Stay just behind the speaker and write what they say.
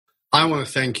I want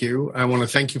to thank you. I want to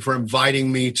thank you for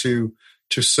inviting me to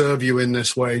serve you in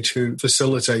this way, to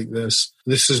facilitate this.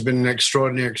 This has been an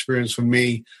extraordinary experience for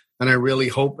me. And I really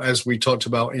hope, as we talked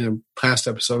about in a past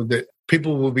episode, that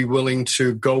people will be willing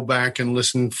to go back and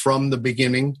listen from the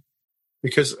beginning.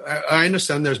 Because I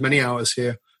understand there's many hours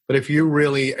here, but if you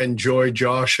really enjoy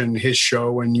Josh and his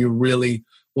show and you really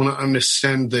want to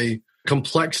understand the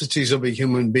complexities of a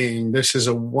human being, this is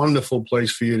a wonderful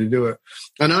place for you to do it.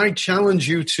 And I challenge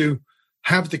you to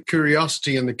have the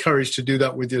curiosity and the courage to do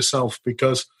that with yourself,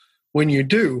 because when you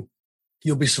do,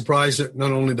 you'll be surprised at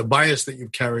not only the bias that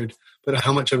you've carried, but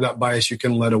how much of that bias you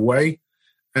can let away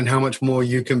and how much more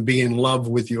you can be in love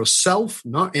with yourself,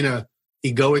 not in a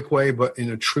egoic way, but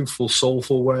in a truthful,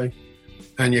 soulful way.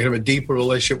 And you have a deeper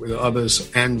relationship with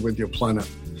others and with your planet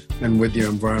and with your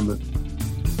environment.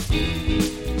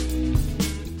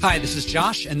 Hi, this is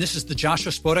Josh, and this is the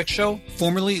Joshua Spodek Show,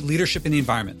 formerly Leadership in the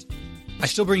Environment. I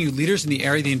still bring you leaders in the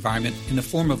area of the environment in the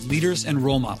form of leaders and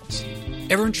role models.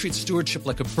 Everyone treats stewardship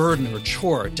like a burden or a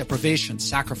chore, deprivation,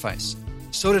 sacrifice.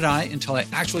 So did I until I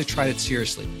actually tried it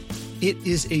seriously. It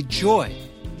is a joy.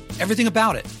 Everything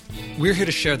about it. We're here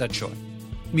to share that joy.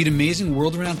 Meet amazing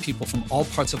world-renowned people from all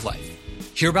parts of life.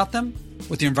 Hear about them,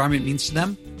 what the environment means to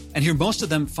them, and hear most of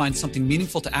them find something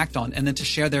meaningful to act on and then to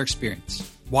share their experience.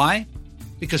 Why?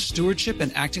 Because stewardship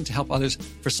and acting to help others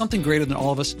for something greater than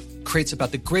all of us creates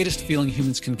about the greatest feeling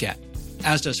humans can get,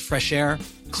 as does fresh air,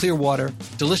 clear water,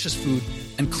 delicious food,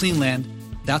 and clean land.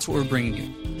 That's what we're bringing you.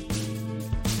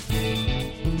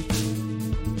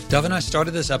 Dove and I started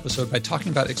this episode by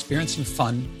talking about experiencing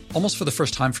fun almost for the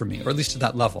first time for me, or at least to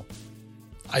that level.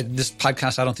 This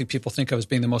podcast, I don't think people think of as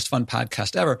being the most fun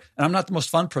podcast ever, and I'm not the most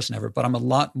fun person ever, but I'm a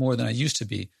lot more than I used to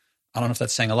be. I don't know if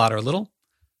that's saying a lot or a little.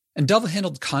 And Dove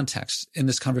handled context in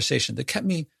this conversation that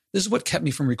this is what kept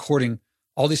me from recording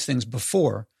all these things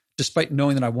before, despite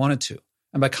knowing that I wanted to.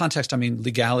 And by context, I mean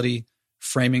legality,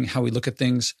 framing, how we look at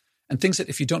things, and things that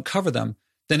if you don't cover them,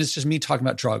 then it's just me talking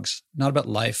about drugs, not about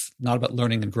life, not about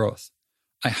learning and growth.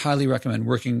 I highly recommend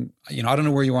working, I don't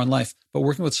know where you are in life, but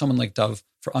working with someone like Dove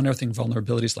for unearthing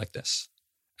vulnerabilities like this.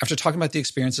 After talking about the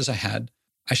experiences I had,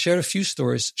 I shared a few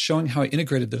stories showing how I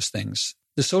integrated those things,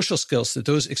 the social skills that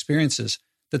those experiences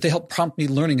that they help prompt me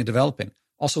learning and developing,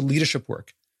 also leadership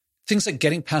work, things like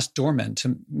getting past doormen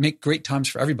to make great times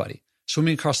for everybody,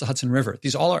 swimming across the Hudson River.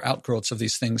 These all are outgrowths of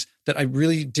these things that I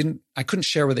couldn't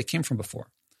share where they came from before.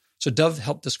 So Dove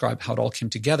helped describe how it all came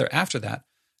together after that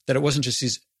it wasn't just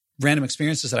these random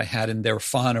experiences that I had and they were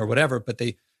fun or whatever, but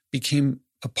they became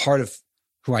a part of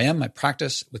who I am, my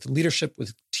practice with leadership,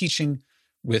 with teaching,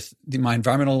 with my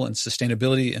environmental and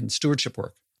sustainability and stewardship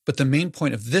work. But the main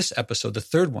point of this episode, the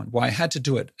third one, why I had to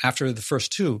do it after the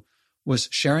first two, was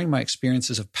sharing my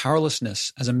experiences of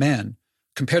powerlessness as a man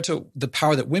compared to the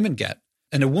power that women get,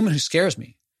 and a woman who scares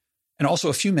me, and also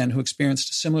a few men who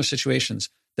experienced similar situations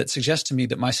that suggest to me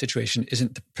that my situation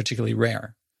isn't particularly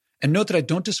rare. And note that I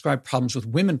don't describe problems with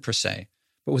women per se,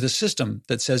 but with a system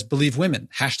that says believe women,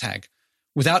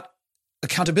 #, without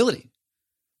accountability.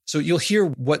 So you'll hear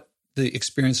what the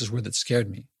experiences were that scared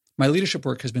me. My leadership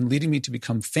work has been leading me to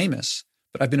become famous,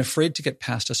 but I've been afraid to get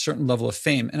past a certain level of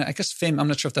fame. And I guess fame, I'm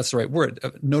not sure if that's the right word,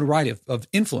 of notoriety, of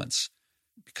influence,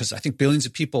 because I think billions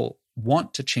of people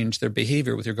want to change their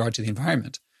behavior with regard to the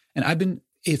environment. And I've been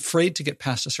afraid to get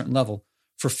past a certain level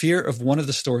for fear of one of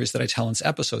the stories that I tell in this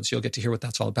episode. So you'll get to hear what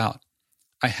that's all about.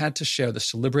 I had to share this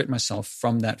to liberate myself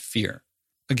from that fear.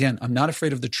 Again, I'm not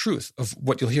afraid of the truth of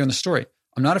what you'll hear in the story.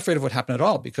 I'm not afraid of what happened at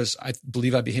all because I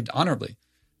believe I behaved honorably,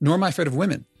 nor am I afraid of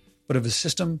women, but of a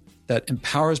system that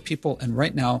empowers people. And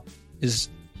right now is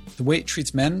the way it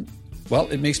treats men. Well,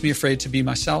 it makes me afraid to be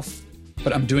myself,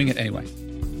 but I'm doing it anyway.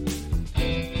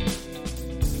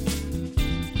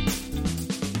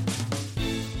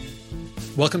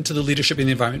 Welcome to the Leadership in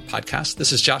the Environment podcast.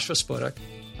 This is Joshua Spodek.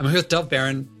 I'm here with Dove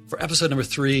Baron for episode number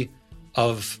 3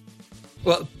 of,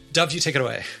 well, Dove, you take it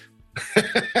away.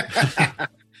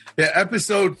 Yeah,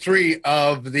 episode 3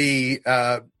 of the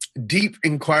deep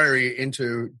inquiry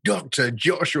into Dr.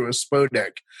 Joshua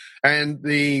Spodek. And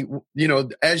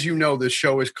as you know, this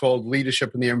show is called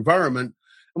Leadership in the Environment.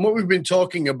 And what we've been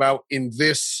talking about in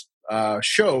this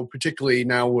show, particularly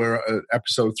now we're at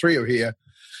episode 3 of here,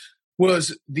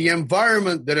 was the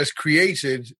environment that has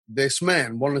created this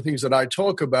man. One of the things that I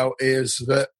talk about is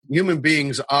that human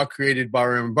beings are created by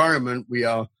our environment. We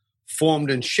are formed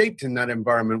and shaped in that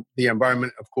environment. The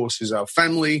environment, of course, is our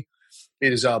family.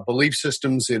 It is our belief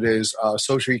systems. It is our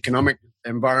socioeconomic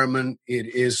environment. It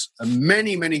is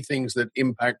many, many things that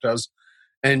impact us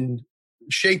and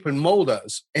shape and mold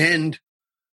us. And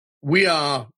we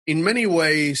are, in many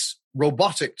ways,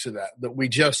 robotic to that we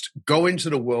just go into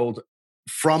the world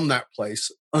from that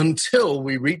place until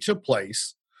we reach a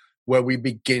place where we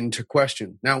begin to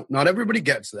question. Now, not everybody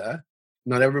gets there.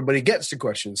 Not everybody gets to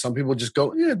question. Some people just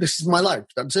go, yeah, this is my life.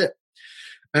 That's it.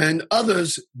 And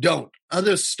others don't.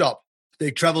 Others stop.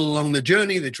 They travel along the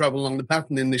journey. They travel along the path,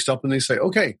 and then they stop and they say,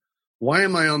 okay, why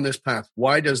am I on this path?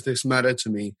 Why does this matter to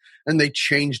me? And they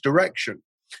change direction.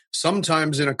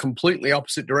 Sometimes in a completely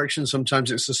opposite direction.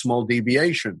 Sometimes it's a small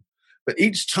deviation. But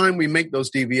each time we make those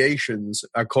deviations,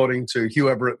 according to Hugh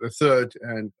Everett III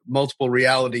and multiple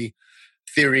reality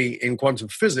theory in quantum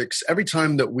physics, every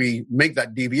time that we make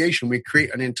that deviation, we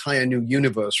create an entire new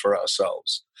universe for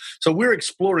ourselves. So we're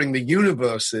exploring the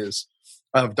universes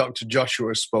of Dr.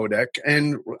 Joshua Spodek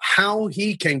and how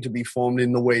he came to be formed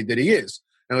in the way that he is.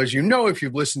 Now, as you know, if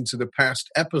you've listened to the past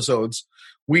episodes,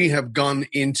 we have gone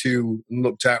into and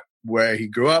looked at where he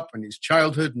grew up and his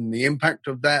childhood and the impact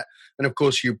of that. And of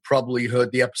course, you probably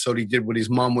heard the episode he did with his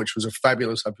mom, which was a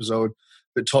fabulous episode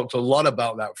that talked a lot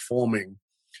about that forming.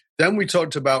 Then we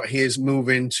talked about his move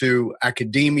into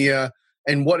academia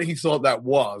and what he thought that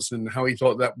was and how he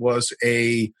thought that was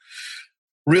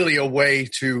really a way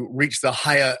to reach the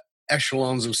higher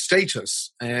echelons of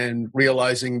status, and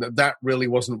realizing that that really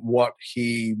wasn't what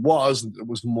he was, there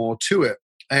was more to it.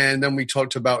 And then we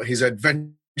talked about his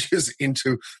adventures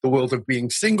into the world of being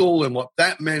single and what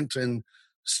that meant, and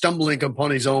stumbling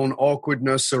upon his own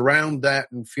awkwardness around that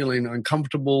and feeling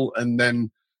uncomfortable, and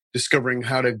then discovering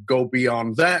how to go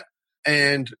beyond that,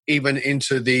 and even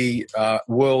into the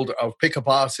world of pickup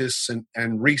artists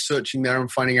and researching there and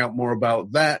finding out more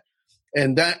about that.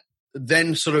 And that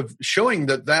then sort of showing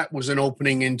that was an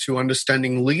opening into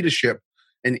understanding leadership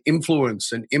and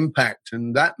influence and impact,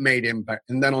 and that made impact.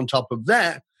 And then on top of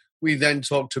that, we then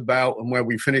talked about, and where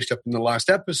we finished up in the last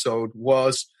episode,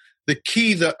 was the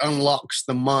key that unlocks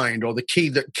the mind, or the key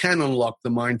that can unlock the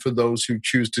mind for those who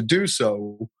choose to do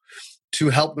so, to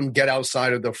help them get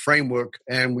outside of the framework.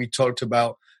 And we talked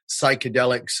about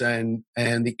psychedelics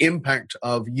and the impact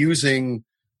of using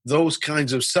those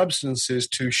kinds of substances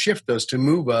to shift us, to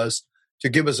move us, to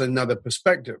give us another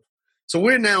perspective. So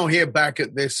we're now here back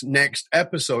at this next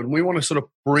episode, and we want to sort of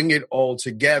bring it all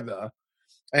together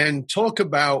and talk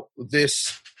about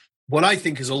this, what I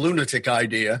think is a lunatic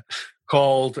idea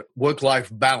called work-life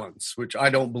balance, which I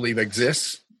don't believe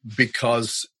exists,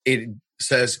 because it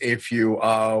says if you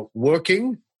are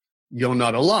working, you're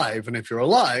not alive. And if you're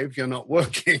alive, you're not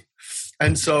working.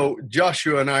 And so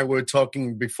Joshua and I were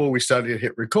talking before we started to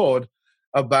hit record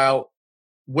about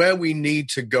where we need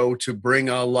to go to bring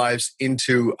our lives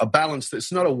into a balance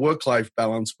that's not a work-life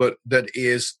balance, but that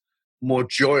is more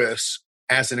joyous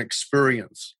as an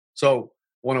experience. So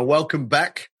I want to welcome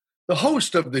back the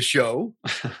host of the show,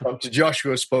 Dr.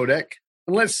 Joshua Spodek,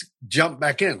 and let's jump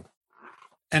back in.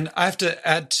 And I have to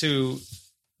add to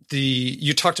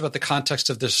you talked about the context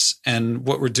of this and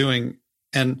what we're doing.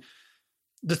 And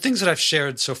the things that I've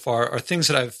shared so far are things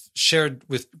that I've shared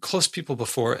with close people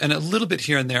before, and a little bit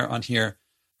here and there on here.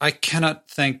 I cannot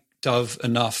thank Dov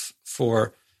enough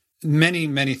for many,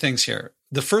 many things here.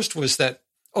 The first was that,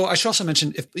 I should also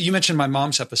mention, if you mentioned my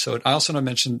mom's episode, I also want to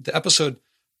mention the episode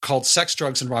called Sex,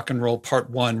 Drugs, and Rock and Roll, Part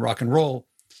 1, Rock and Roll,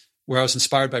 where I was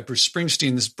inspired by Bruce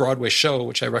Springsteen's Broadway show,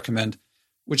 which I recommend,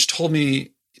 which told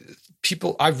me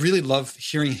I really love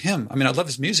hearing him. I mean, I love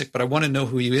his music, but I want to know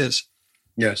who he is.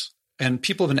 Yes. And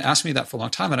people have been asking me that for a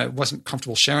long time, and I wasn't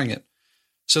comfortable sharing it.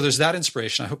 So there's that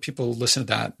inspiration. I hope people listen to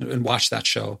that and watch that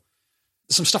show.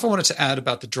 Some stuff I wanted to add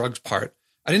about the drugs part.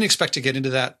 I didn't expect to get into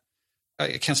that.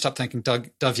 I can't stop thanking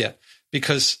Dov yet,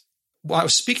 because I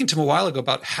was speaking to him a while ago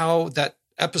about how that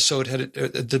episode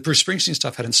the Bruce Springsteen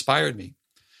stuff had inspired me.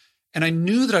 And I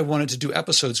knew that I wanted to do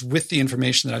episodes with the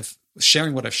information that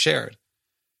sharing what I've shared,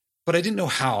 but I didn't know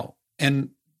how. And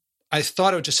I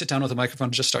thought I would just sit down with a microphone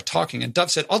and just start talking. And Dov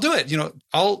said, I'll do it.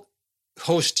 I'll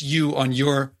host you on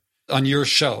your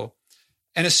show.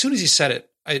 And as soon as he said it,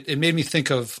 it made me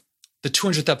think of the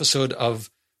 200th episode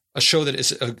of a show that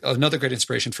is another great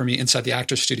inspiration for me, Inside the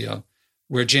Actors Studio,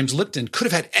 where James Lipton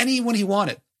could have had anyone he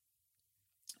wanted.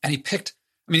 And he could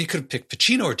have picked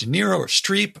Pacino or De Niro or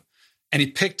Streep, and he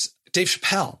picked Dave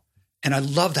Chappelle. And I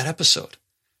love that episode.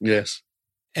 Yes.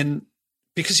 And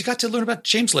because you got to learn about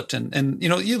James Lipton, and,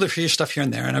 you hear stuff here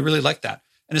and there. And I really like that.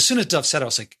 And as soon as Dov said it, I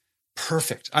was like,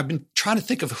 perfect. I've been trying to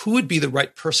think of who would be the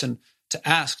right person to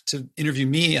ask to interview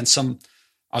me. And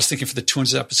I was thinking for the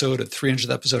 200th episode or 300th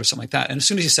episode or something like that. And as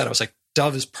soon as he said it, I was like,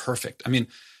 Dov is perfect. I mean,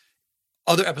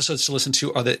 other episodes to listen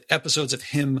to are the episodes of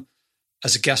him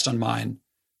as a guest on mine.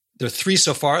 There are 3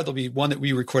 so far. There'll be one that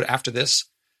we record after this.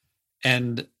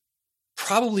 And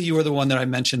probably you are the one that I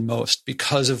mentioned most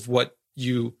because of what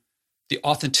you the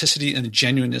authenticity and the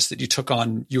genuineness that you took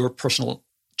on your personal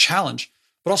challenge,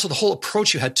 but also the whole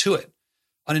approach you had to it.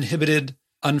 Uninhibited,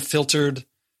 unfiltered,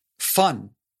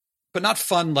 fun, but not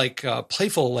fun like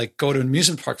playful, like go to an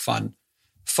amusement park fun.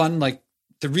 Fun like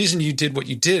the reason you did what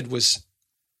you did was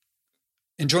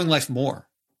enjoying life more,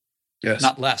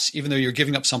 not less, even though you're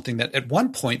giving up something that at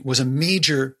one point was a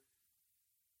major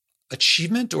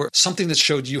achievement or something that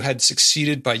showed you had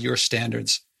succeeded by your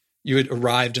standards. You had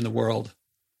arrived in the world.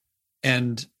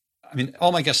 And I mean,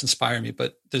 all my guests inspire me,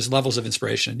 but there's levels of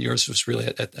inspiration. Yours was really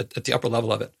at the upper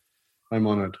level of it. I'm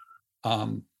honored.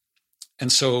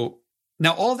 And so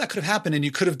now all of that could have happened and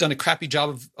you could have done a crappy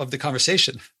job of the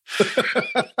conversation.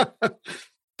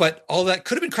 But all that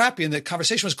could have been crappy and the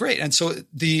conversation was great. And so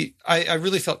I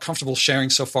really felt comfortable sharing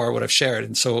so far what I've shared.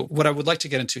 And so what I would like to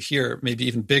get into here, maybe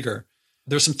even bigger,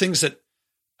 there's some things that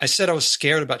I said I was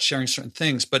scared about sharing certain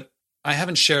things, but I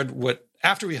haven't shared what,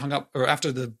 after we hung up or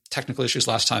after the technical issues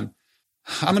last time,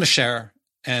 I'm going to share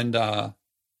and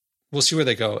we'll see where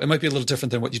they go. It might be a little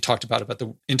different than what you talked about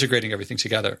the integrating everything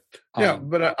together. Yeah,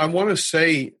 but I want to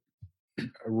say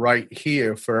right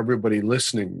here for everybody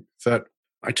listening that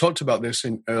I talked about this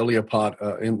in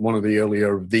one of the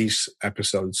earlier of these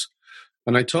episodes.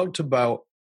 And I talked about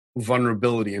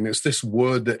vulnerability. And it's this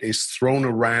word that is thrown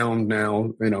around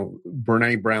now. You know,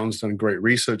 Brene Brown's done great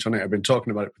research on it. I've been talking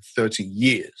about it for 30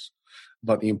 years,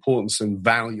 about the importance and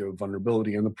value of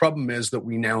vulnerability. And the problem is that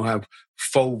we now have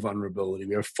faux vulnerability.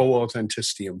 We have faux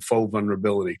authenticity and faux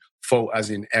vulnerability. Faux as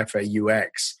in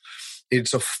F-A-U-X.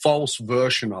 It's a false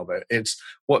version of it. It's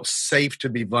what's safe to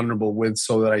be vulnerable with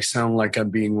so that I sound like I'm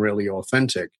being really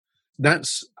authentic.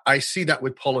 I see that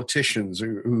with politicians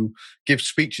who give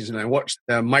speeches, and I watch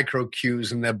their micro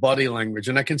cues and their body language,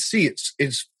 and I can see it's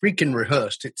freaking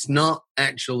rehearsed. It's not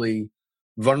actually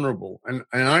vulnerable. And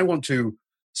I want to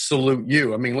salute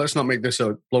you. I mean, let's not make this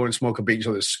a blowing smoke up each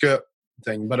other's skirt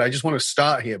thing, but I just want to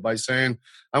start here by saying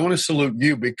I want to salute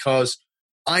you because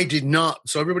I did not,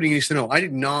 so everybody needs to know, I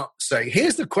did not say,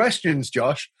 here's the questions,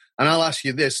 Josh, and I'll ask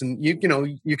you this, and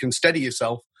you can steady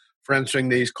yourself for answering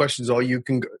these questions, or you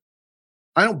can go.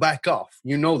 I don't back off.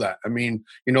 You know that. I mean,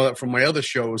 you know that from my other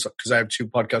shows, because I have 2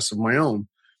 podcasts of my own,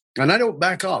 and I don't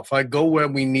back off. I go where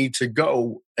we need to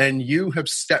go, and you have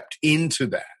stepped into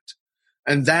that,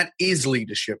 and that is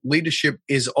leadership. Real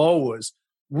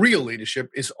leadership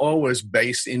is always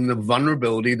based in the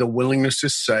vulnerability, the willingness to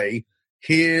say,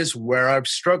 here's where I've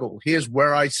struggled. Here's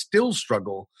where I still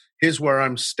struggle. Here's where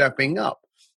I'm stepping up.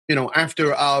 You know,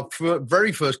 after our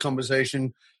very first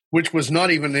conversation, which was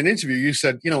not even an interview, you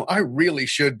said, I really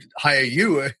should hire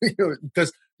you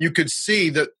because you could see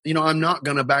that, I'm not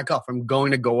going to back off. I'm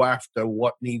going to go after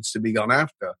what needs to be gone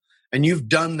after. And you've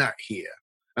done that here.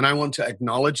 And I want to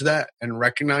acknowledge that and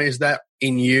recognize that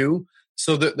in you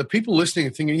so that the people listening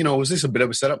are thinking, was this a bit of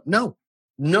a setup? No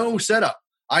setup.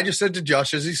 I just said to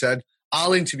Josh, as he said,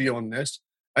 I'll interview on this.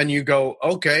 And you go,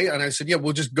 okay. And I said, yeah,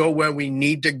 we'll just go where we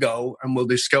need to go and we'll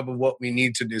discover what we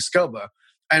need to discover.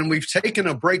 And we've taken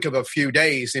a break of a few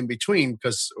days in between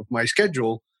because of my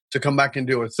schedule to come back and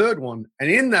do a third one. And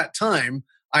in that time,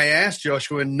 I asked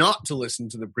Joshua not to listen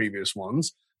to the previous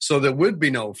ones so there would be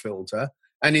no filter.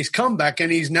 And he's come back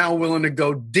and he's now willing to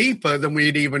go deeper than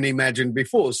we'd even imagined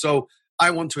before. So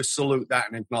I want to salute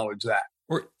that and acknowledge that.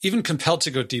 We're even compelled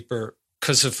to go deeper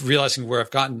because of realizing where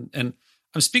I've gotten. And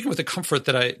I'm speaking with a comfort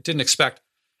that I didn't expect.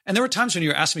 And there were times when you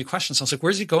were asking me questions. I was like,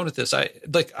 where's he going with this?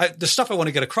 The stuff I want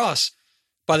to get across,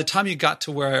 by the time you got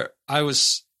to where I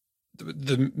was,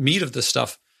 the meat of this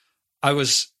stuff,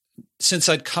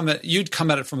 you'd come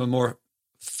at it from a more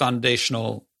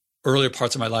foundational, earlier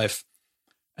parts of my life.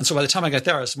 And so by the time I got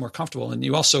there, I was more comfortable. And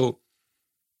you also,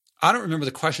 I don't remember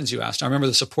the questions you asked. I remember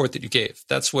the support that you gave.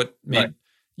 That's what made, right.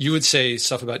 You would say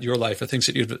stuff about your life or things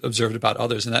that you'd observed about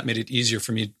others. And that made it easier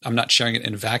for me. I'm not sharing it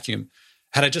in a vacuum.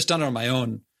 Had I just done it on my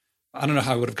own, I don't know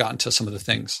how I would have gotten to some of the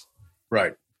things.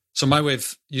 Right. So my way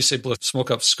of, you say blow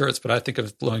smoke up skirts, but I think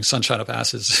of blowing sunshine up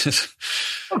asses.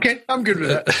 Okay, I'm good with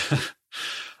that.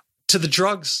 To the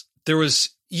drugs,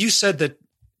 you said that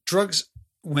drugs,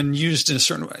 when used in a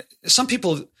certain way, some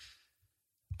people,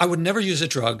 I would never use a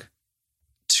drug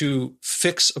to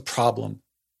fix a problem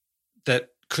that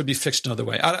could be fixed another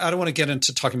way. I don't want to get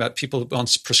into talking about people on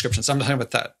prescriptions. I'm not talking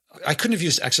about that. I couldn't have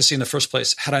used ecstasy in the first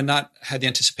place had I not had the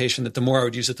anticipation that the more I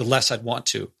would use it, the less I'd want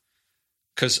to,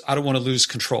 because I don't want to lose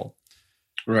control.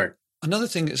 Right. Another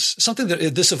thing is something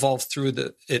that this evolved through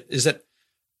is that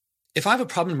if I have a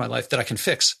problem in my life that I can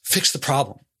fix the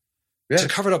problem. Yeah. To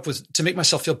cover it up to make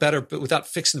myself feel better, but without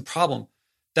fixing the problem,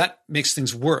 that makes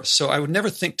things worse. So I would never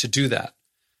think to do that.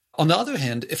 On the other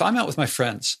hand, if I'm out with my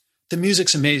friends, the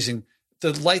music's amazing,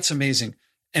 the light's amazing,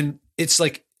 and it's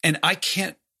like, and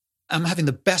I'm having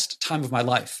the best time of my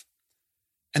life.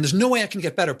 And there's no way I can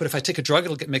get better, but if I take a drug,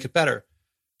 it'll make it better.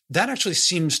 That actually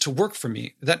seems to work for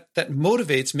me. That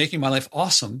motivates making my life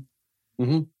awesome.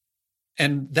 Mm-hmm.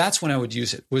 And that's when I would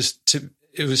use it.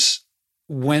 It was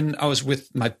when I was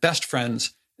with my best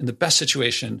friends in the best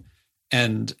situation,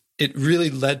 and it really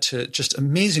led to just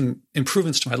amazing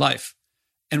improvements to my life.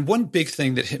 And one big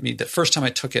thing that hit me the first time I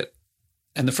took it,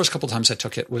 and the first couple of times I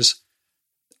took it, was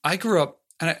I grew up,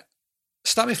 and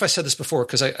stop me if I said this before,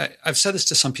 because I've said this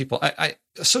to some people. I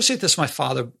associate this with my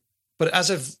father, but as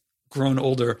I've grown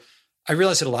older, I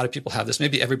realize that a lot of people have this.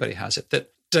 Maybe everybody has it. Did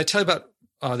I tell you about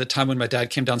the time when my dad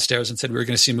came downstairs and said we were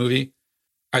going to see a movie?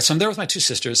 All right, so I'm there with my two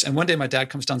sisters, and one day my dad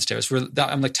comes downstairs.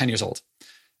 I'm like 10 years old,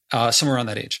 somewhere around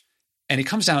that age. And he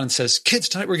comes down and says, kids,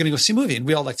 tonight we're going to go see a movie. And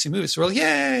we all like to see movies. So we're like,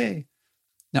 yay.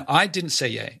 Now, I didn't say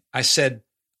yay. I said,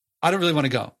 I don't really want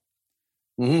to go.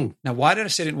 Mm-hmm. Now, why did I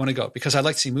say I didn't want to go? Because I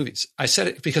like to see movies. I said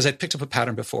it because I'd picked up a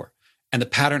pattern before. And the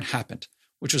pattern happened,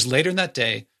 which was later in that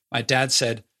day, my dad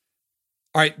said,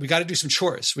 all right, we got to do some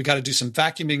chores. We got to do some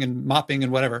vacuuming and mopping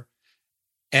and whatever.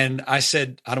 And I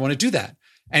said, I don't want to do that.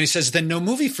 And he says, then no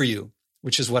movie for you,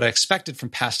 which is what I expected from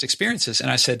past experiences.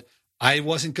 And I said, I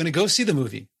wasn't going to go see the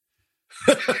movie.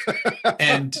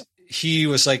 And he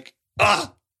was like,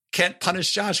 can't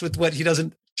punish Josh with what he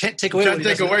doesn't, can't take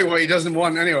away what he doesn't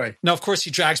want anyway. No, of course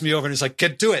he drags me over and he's like,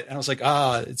 do it. And I was like,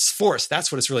 it's force.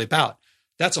 That's what it's really about.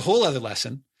 That's a whole other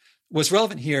lesson. What's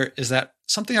relevant here is that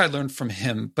something I learned from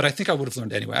him, but I think I would have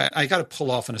learned anyway. I got to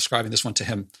pull off on ascribing this one to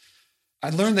him. I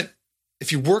learned that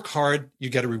if you work hard, you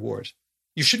get a reward.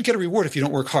 You shouldn't get a reward if you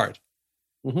don't work hard.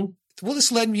 Mm-hmm. Well,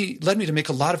 this led me to make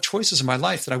a lot of choices in my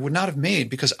life that I would not have made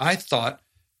because I thought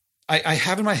I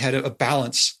have in my head a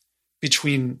balance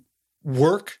between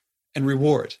work and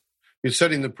reward. You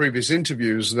said in the previous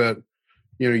interviews that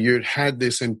you'd had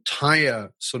this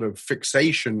entire sort of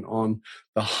fixation on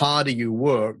the harder you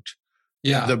worked,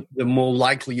 the more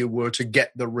likely you were to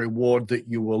get the reward that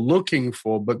you were looking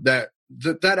for. But that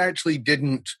actually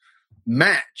didn't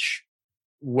match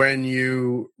when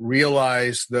you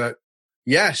realized that,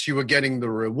 yes, you were getting the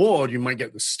reward, you might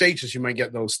get the status, you might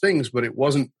get those things, but it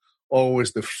wasn't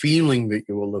always the feeling that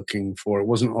you were looking for. It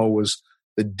wasn't always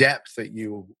the depth that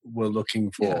you were looking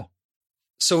for. Yeah.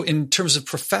 So in terms of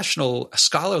professional,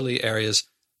 scholarly areas,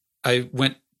 I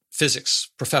went physics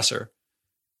professor.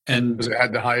 And because it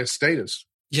had the highest status.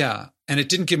 Yeah. And it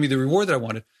didn't give me the reward that I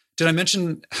wanted. Did I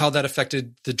mention how that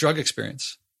affected the drug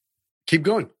experience? Keep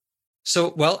going.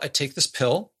 So, I take this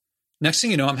pill. Next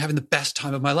thing you know, I'm having the best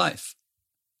time of my life.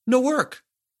 No work.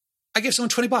 I gave someone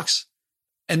 $20.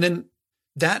 And then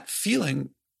that feeling,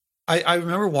 I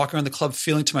remember walking around the club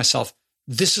feeling to myself,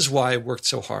 this is why I worked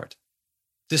so hard.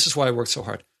 This is why I worked so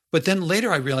hard. But then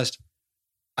later I realized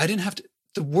I didn't have to,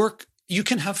 the work, you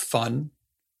can have fun.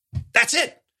 That's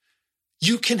it.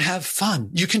 You can have fun.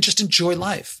 You can just enjoy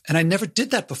life. And I never did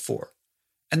that before.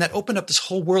 And that opened up this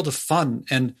whole world of fun.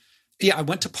 And yeah, I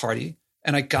went to party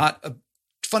and I got a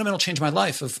fundamental change in my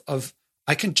life of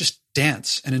I can just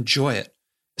dance and enjoy it.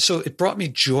 So it brought me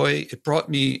joy. It brought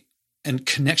me and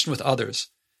connection with others.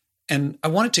 And I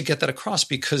wanted to get that across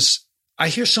because I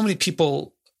hear so many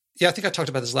people, I think I talked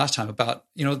about this last time about,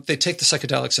 they take the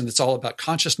psychedelics and it's all about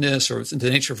consciousness or the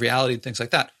nature of reality and things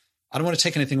like that. I don't want to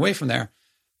take anything away from there.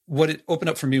 What it opened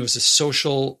up for me was this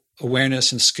social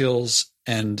awareness and skills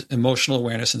and emotional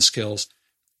awareness and skills.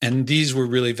 And these were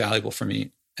really valuable for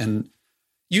me. And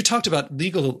you talked about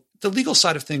the legal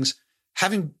side of things,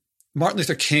 having Martin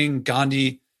Luther King,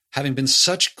 Gandhi, having been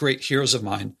such great heroes of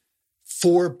mine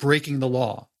for breaking the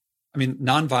law. I mean,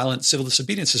 nonviolent civil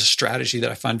disobedience is a strategy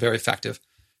that I find very effective.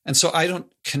 And so I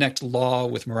don't connect law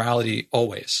with morality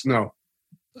always. No.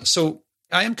 So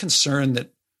I am concerned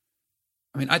that,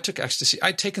 I took ecstasy.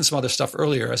 I'd taken some other stuff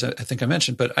earlier, as I think I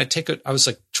mentioned, but I was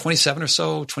like 27 or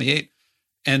so, 28,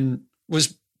 and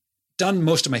was done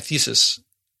most of my thesis.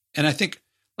 And I think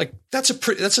that's a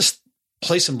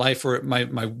place in life where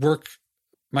my work,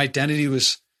 my identity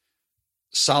was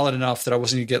solid enough that I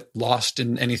wasn't going to get lost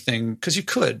in anything because you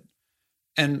could.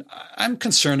 And I'm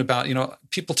concerned about,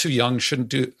 people too young should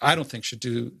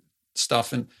do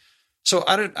stuff. And so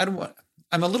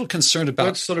I'm a little concerned about.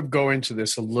 Let's sort of go into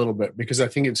this a little bit because I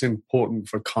think it's important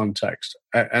for context.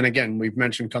 And again, we've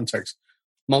mentioned context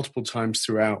multiple times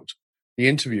throughout the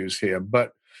interviews here.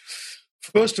 But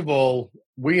first of all,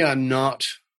 we are not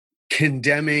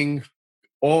condemning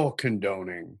or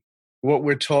condoning. What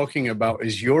we're talking about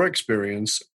is your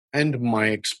experience and my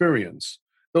experience.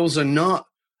 Those are not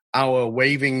our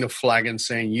waving the flag and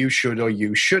saying you should or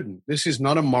you shouldn't. This is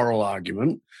not a moral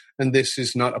argument, and this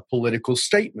is not a political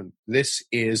statement. This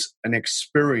is an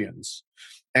experience.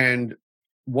 And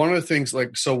one of the things,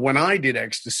 so when I did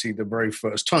ecstasy the very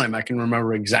first time, I can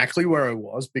remember exactly where I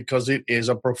was because it is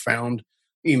a profound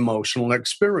emotional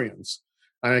experience.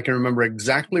 And I can remember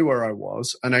exactly where I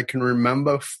was, and I can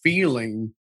remember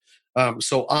feeling,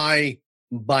 so I,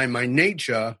 by my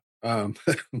nature,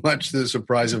 much to the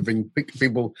surprise of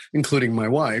people, including my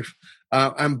wife,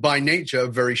 I'm by nature a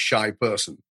very shy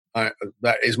person.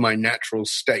 That is my natural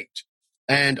state.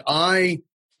 And I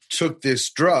took this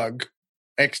drug,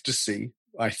 ecstasy.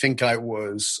 I think I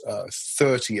was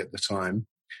 30 at the time.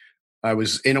 I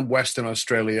was in Western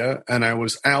Australia, and I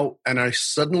was out, and I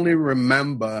suddenly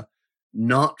remember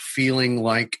not feeling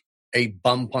like a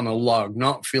bump on a log,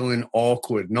 not feeling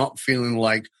awkward, not feeling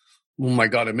like, oh my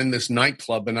God, I'm in this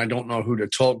nightclub and I don't know who to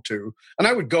talk to. And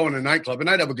I would go in a nightclub and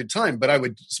I'd have a good time, but I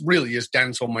would really just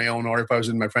dance on my own, or if I was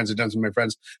with my friends, I'd dance with my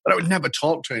friends, but I would never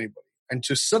talk to anybody. And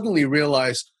to suddenly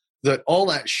realize that all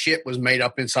that shit was made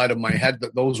up inside of my head,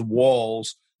 that those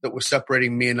walls that were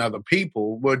separating me and other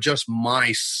people were just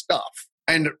my stuff.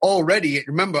 And already,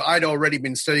 remember, I'd already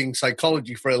been studying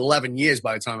psychology for 11 years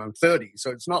by the time I'm 30.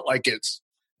 So it's not like it's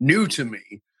new to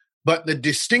me. But the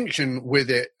distinction with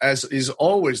it, as is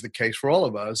always the case for all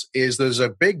of us, is there's a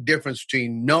big difference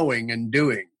between knowing and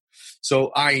doing.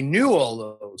 So I knew all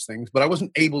of those things, but I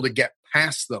wasn't able to get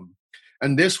past them.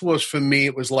 And this was, for me,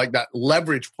 it was like that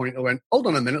leverage point. I went, hold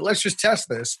on a minute, let's just test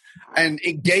this. And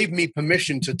it gave me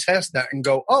permission to test that and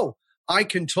go, oh, I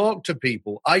can talk to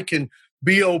people. I can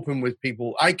be open with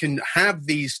people. I can have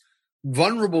these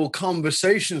vulnerable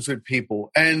conversations with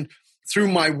people. And through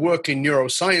my work in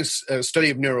neuroscience, study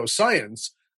of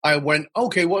neuroscience, I went,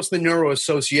 okay, what's the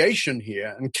neuroassociation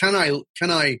here? And can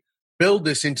I build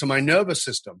this into my nervous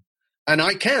system? And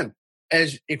I can.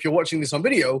 As if you're watching this on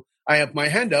video, I have my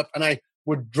hand up and I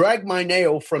would drag my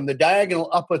nail from the diagonal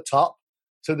upper top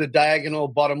to the diagonal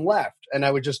bottom left. And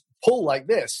I would just pull like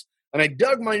this. And I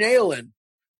dug my nail in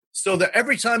so that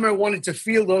every time I wanted to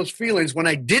feel those feelings, when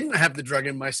I didn't have the drug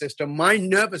in my system, my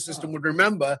nervous system would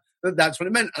remember that that's what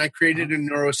it meant. And I created a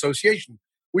neuroassociation,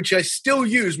 which I still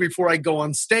use before I go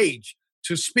on stage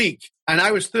to speak. And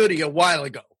I was 30 a while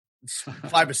ago. It's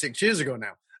 5 or 6 years ago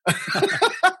now.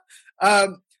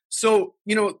 So,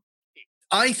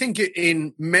 I think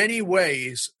in many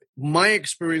ways, my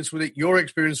experience with it, your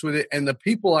experience with it, and the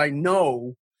people I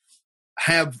know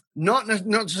have not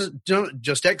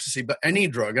just ecstasy, but any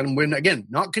drug. And we're, again,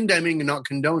 not condemning and not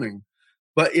condoning,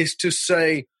 but is to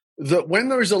say that when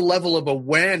there is a level of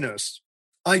awareness,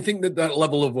 I think that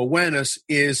level of awareness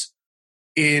is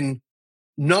in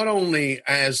not only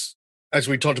as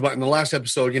we talked about in the last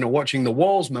episode, watching the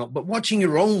walls melt, but watching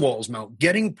your own walls melt,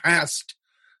 getting past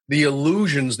the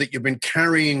illusions that you've been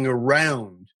carrying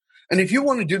around. And if you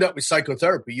want to do that with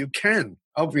psychotherapy, you can,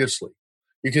 obviously.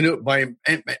 You can do it by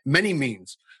many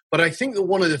means. But I think that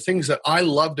one of the things that I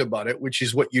loved about it, which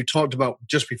is what you talked about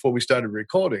just before we started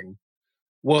recording,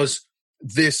 was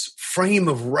this frame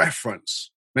of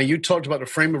reference. Now, you talked about a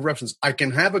frame of reference. I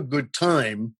can have a good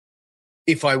time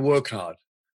if I work hard.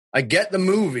 I get the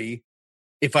movie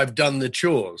if I've done the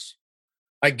chores.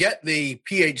 I get the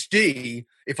PhD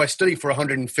if I study for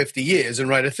 150 years and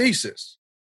write a thesis.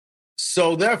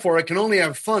 So therefore, I can only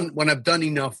have fun when I've done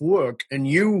enough work. And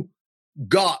you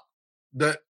got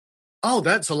that, oh,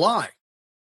 that's a lie.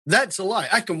 That's a lie.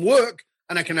 I can work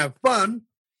and I can have fun,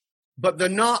 but they're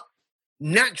not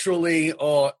naturally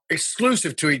or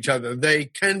exclusive to each other. They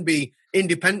can be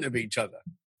independent of each other.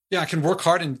 Yeah, I can work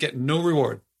hard and get no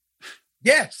reward.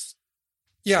 Yes.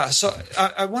 Yeah, so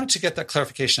I wanted to get that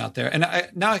clarification out there. And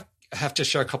I have to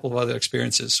share a couple of other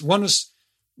experiences. One was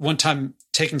one time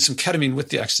taking some ketamine with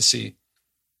the ecstasy.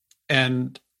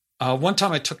 And one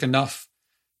time I took enough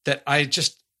that I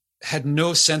just had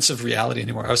no sense of reality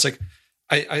anymore. I was like,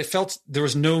 I felt there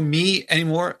was no me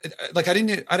anymore. Like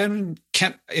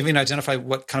can't even identify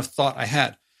what kind of thought I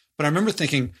had. But I remember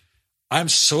thinking, I'm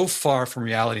so far from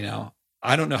reality now.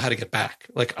 I don't know how to get back.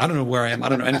 Like, I don't know where I am. I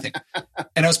don't know anything.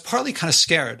 And I was partly kind of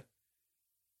scared,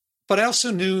 but I also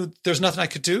knew there's nothing I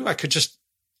could do. I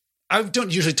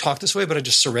don't usually talk this way, but I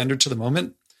just surrendered to the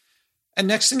moment. And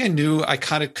next thing I knew, I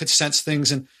kind of could sense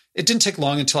things. And it didn't take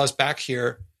long until I was back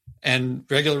here and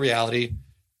regular reality.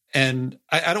 And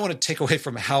I don't want to take away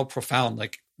from how profound,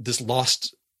 like this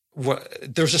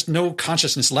there's just no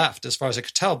consciousness left as far as I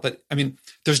could tell. But I mean,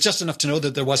 there's just enough to know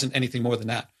that there wasn't anything more than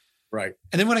that. Right.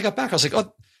 And then when I got back, I was like,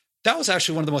 oh, that was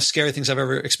actually one of the most scary things I've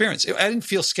ever experienced. I didn't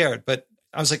feel scared, but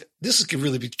I was like, this could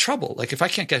really be trouble. Like if I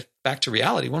can't get back to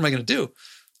reality, what am I going to do?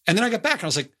 And then I got back and I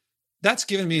was like, that's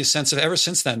given me a sense of, ever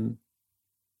since then,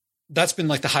 that's been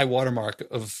like the high watermark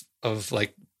of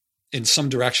like in some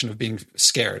direction of being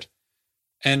scared.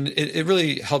 And it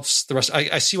really helps the rest.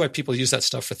 I see why people use that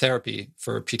stuff for therapy,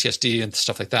 for PTSD and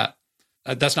stuff like that.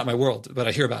 That's not my world, but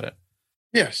I hear about it.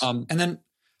 Yes. And then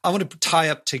I want to tie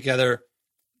up together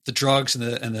the drugs and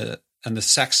the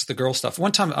sex, the girl stuff.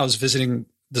 One time I was visiting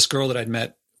this girl that I'd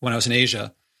met when I was in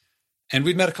Asia, and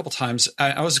we'd met a couple times.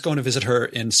 I was going to visit her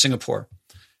in Singapore,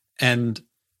 and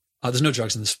there's no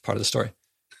drugs in this part of the story.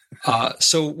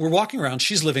 So we're walking around.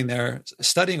 She's living there,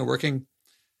 studying or working.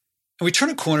 And we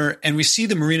turn a corner and we see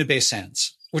the Marina Bay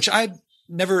Sands, which I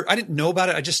didn't know about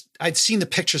it. I'd seen the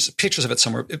pictures of it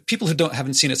somewhere. People who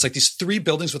haven't seen it, it's like these 3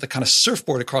 buildings with a kind of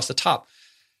surfboard across the top.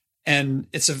 And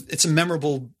it's a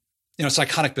memorable, it's an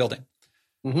iconic building.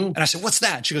 Mm-hmm. And I said, what's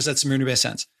that? And she goes, that's the Marina Bay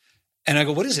Sands. And I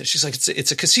go, what is it? She's like,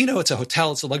 it's a casino. It's a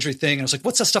hotel. It's a luxury thing. And I was like,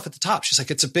 what's that stuff at the top? She's like,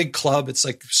 it's a big club. It's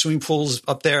like swimming pools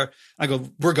up there. And I go,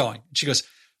 we're going. And she goes,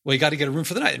 well, you got to get a room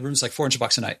for the night. The room's like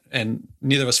 $400 a night. And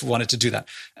neither of us wanted to do that.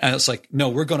 And it's like, no,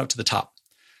 we're going up to the top.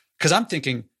 Because I'm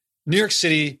thinking, New York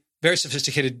City, very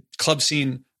sophisticated club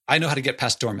scene. I know how to get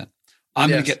past doormen. I'm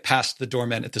going to get past the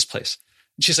doormen at this place.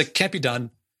 And she's like, can't be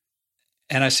done.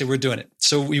 And I say, we're doing it.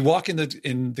 So we walk in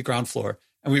the ground floor,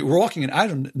 and we're walking in. I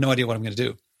have no idea what I'm going to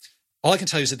do. All I can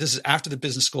tell you is that this is after the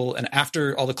business school and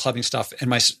after all the clubbing stuff. And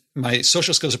my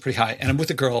social skills are pretty high. And I'm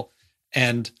with a girl,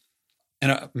 and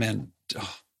man,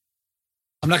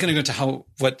 I'm not going to go into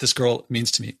what this girl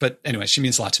means to me, but anyway, she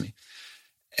means a lot to me.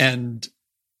 And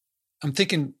I'm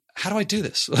thinking, how do I do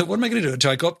this? What am I going to do? Do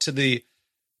I go up to the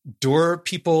door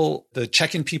people, the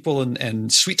check-in people,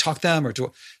 and sweet talk them?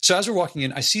 So as we're walking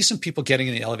in, I see some people getting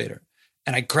in the elevator,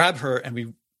 and I grab her, and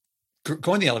we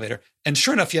go in the elevator. And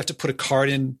sure enough, you have to put a card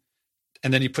in,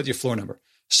 and then you put your floor number.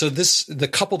 So the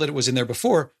couple that was in there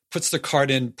before puts the card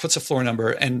in, puts a floor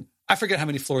number, and I forget how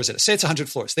many floors it is. Say it's 100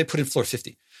 floors. They put in floor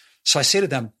 50. So I say to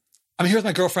them, I'm here with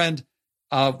my girlfriend.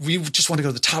 We just want to go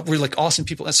to the top. We're like awesome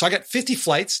people. And so I got 50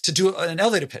 flights to do an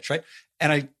elevator pitch, right?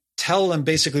 And I tell them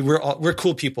basically, we're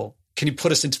cool people. Can you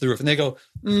put us into the roof? And they go,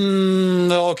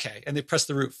 okay. And they press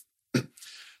the roof.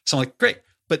 So I'm like, great.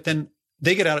 But then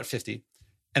they get out at 50.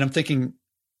 And I'm thinking,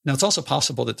 now it's also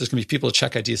possible that there's going to be people to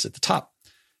check IDs at the top.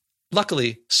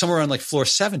 Luckily, somewhere on like floor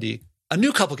 70, a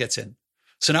new couple gets in.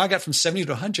 So now I got from 70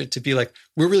 to 100 to be like,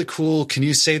 we're really cool. Can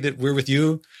you say that we're with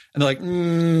you? And they're like,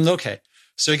 okay.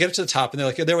 So we get up to the top, and they're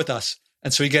like, yeah, they're with us.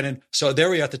 And so we get in. So there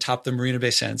we are at the top of the Marina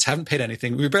Bay Sands. Haven't paid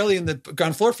anything. We were barely in the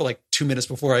ground floor for like 2 minutes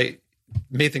before I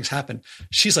made things happen.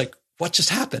 She's like, what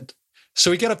just happened? So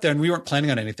we get up there, and we weren't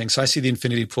planning on anything. So I see the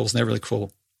infinity pools, and they're really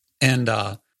cool. And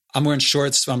I'm wearing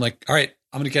shorts. So I'm like, all right,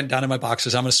 I'm going to get down in my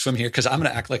boxers. I'm going to swim here because I'm going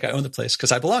to act like I own the place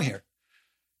because I belong here.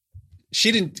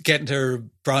 She didn't get into her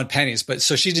bra and panties,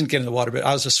 so she didn't get in the water, but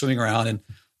I was just swimming around. And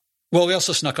well, we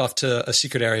also snuck off to a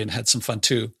secret area and had some fun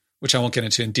too, which I won't get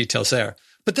into in details there.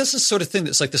 But this is the sort of thing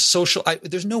that's like the social,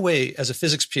 there's no way as a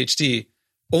physics PhD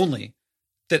only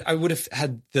that I would have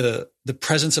had the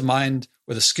presence of mind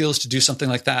or the skills to do something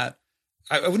like that.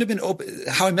 I wouldn't have been open.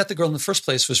 How I met the girl in the first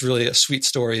place was really a sweet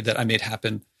story that I made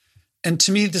happen. And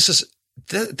to me,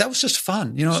 that was just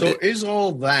fun. So is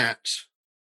all that,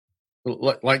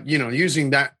 like,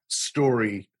 using that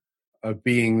story of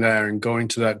being there and going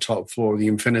to that top floor, the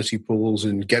infinity pools,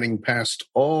 and getting past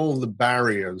all the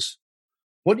barriers,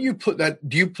 what do you put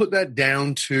that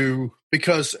down to?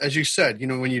 Because as you said,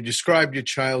 when you described your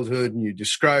childhood and you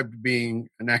described being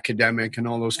an academic and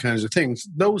all those kinds of things,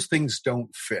 those things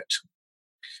don't fit.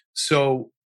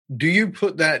 So do you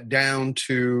put that down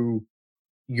to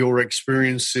your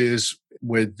experiences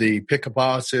with the pickup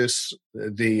artists,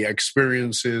 the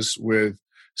experiences with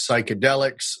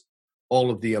psychedelics, all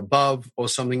of the above, or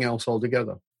something else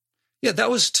altogether? Yeah, that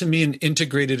was to me an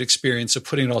integrated experience of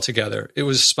putting it all together. It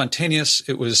was spontaneous.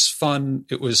 It was fun.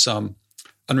 It was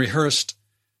unrehearsed.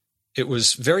 It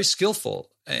was very skillful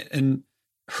and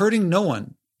hurting no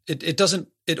one.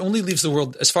 It only leaves the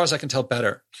world, as far as I can tell,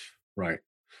 better. Right.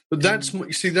 But that's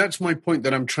my point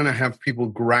that I'm trying to have people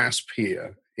grasp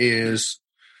here is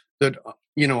that,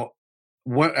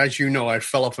 as you know, I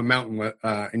fell off a mountain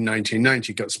in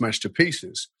 1990, got smashed to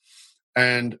pieces.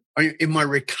 And in my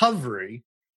recovery,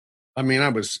 I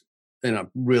was in a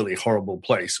really horrible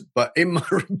place, but in my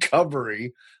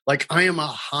recovery, like, I am a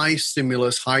high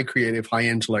stimulus, high creative, high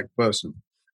intellect person.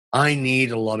 I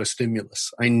need a lot of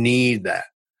stimulus. I need that.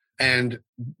 And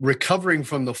recovering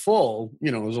from the fall,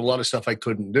 there was a lot of stuff I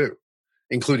couldn't do,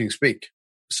 including speak.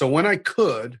 So when I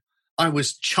could, I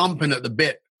was chomping at the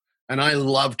bit, and I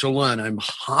love to learn. I'm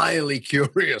highly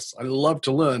curious. I love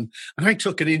to learn. And I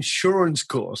took an insurance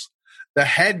course. The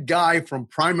head guy from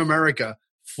Prime America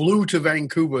flew to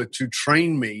Vancouver to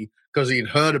train me because he'd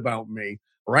heard about me.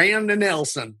 Randy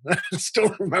Nelson. I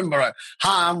still remember it.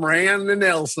 Hi, I'm Randy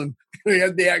Nelson. He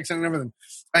had the accent and everything.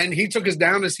 And he took us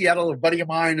down to Seattle, a buddy of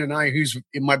mine and I,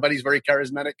 my buddy's very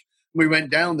charismatic. We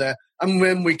went down there. And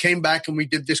when we came back and we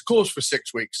did this course for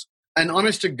 6 weeks. And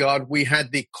honest to God, we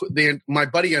had my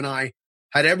buddy and I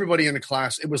had everybody in the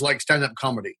class. It was like stand-up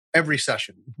comedy every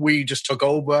session. We just took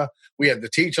over. We had the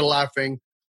teacher laughing.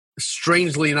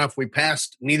 Strangely enough, we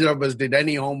passed. Neither of us did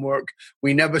any homework.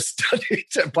 We never studied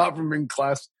apart from in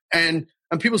class. And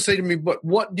people say to me, but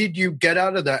what did you get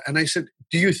out of that? And I said,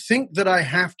 do you think that I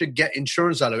have to get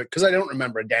insurance out of it? Because I don't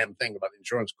remember a damn thing about the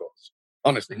insurance course.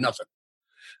 Honestly, nothing.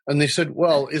 And they said,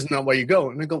 well, isn't that where you go?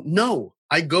 And I go, no,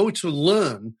 I go to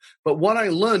learn. But what I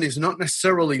learn is not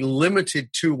necessarily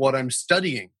limited to what I'm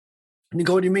studying. And you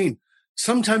go, what do you mean?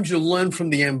 Sometimes you learn from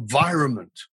the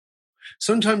environment.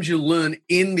 Sometimes you learn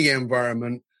in the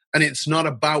environment, and it's not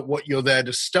about what you're there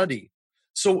to study.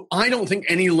 So I don't think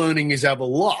any learning is ever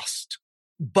lost.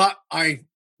 But I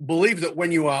believe that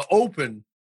when you are open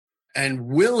and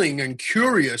willing and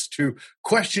curious to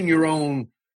question your own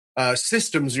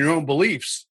systems, your own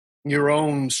beliefs, your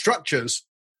own structures,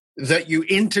 that you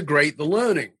integrate the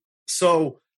learning.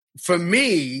 So for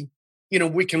me,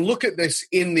 we can look at this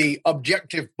in the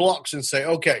objective blocks and say,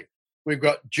 okay, we've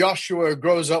got Joshua who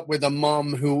grows up with a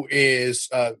mom who is,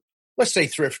 let's say,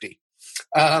 thrifty.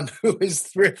 Who is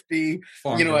thrifty?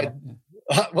 Farm girl.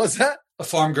 What's that? A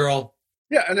farm girl.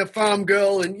 Yeah, and a farm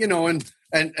girl, and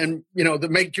the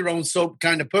make your own soap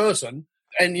kind of person,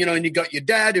 and and you got your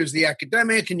dad who's the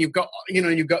academic, and you've got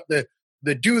the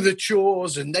do the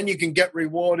chores, and then you can get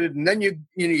rewarded, and then your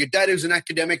dad who's an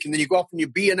academic, and then you go off and you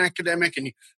be an academic,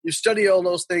 and you study all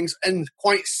those things, and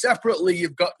quite separately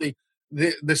you've got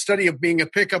the study of being a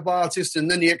pickup artist, and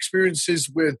then the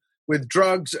experiences with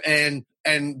drugs and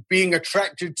being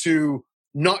attracted to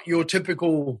not your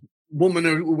typical woman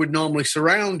who would normally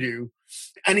surround you.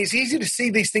 And it's easy to see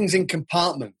these things in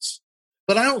compartments,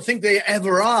 but I don't think they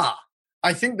ever are.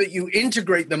 I think that you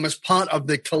integrate them as part of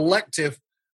the collective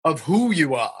of who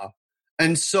you are.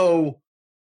 And so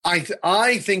I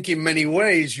think in many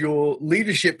ways your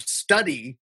leadership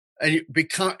study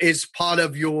is part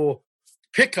of your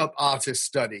pickup artist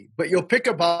study, but your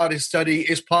pickup artist study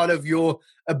is part of your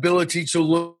ability to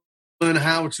learn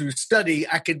how to study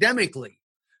academically,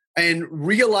 and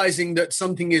realizing that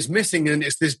something is missing, and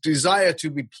it's this desire to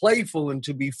be playful and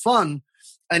to be fun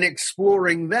and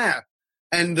exploring that.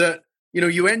 And that,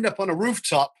 you end up on a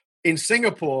rooftop in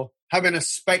Singapore having a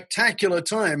spectacular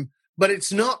time, but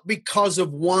it's not because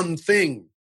of one thing.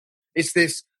 It's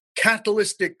this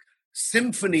catalytic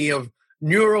symphony of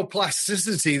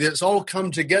neuroplasticity that's all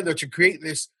come together to create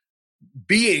this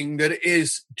being that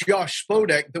is Josh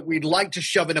Spodek that we'd like to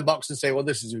shove in a box and say, well,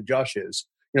 this is who Josh is.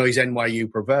 He's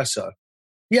NYU professor.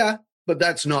 Yeah, but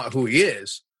that's not who he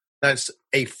is. That's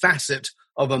a facet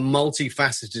of a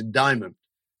multifaceted diamond.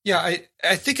 Yeah,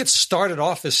 I think it started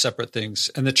off as separate things,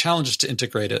 and the challenge is to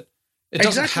integrate it. It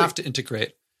doesn't have to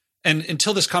integrate. And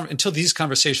until these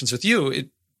conversations with you,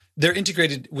 they're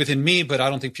integrated within me, but I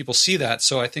don't think people see that.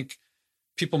 So I think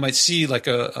people might see like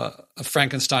a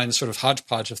Frankenstein sort of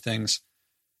hodgepodge of things.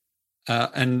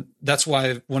 And that's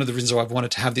why one of the reasons why I've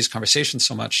wanted to have these conversations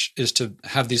so much is to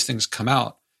have these things come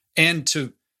out and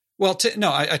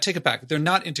I take it back. They're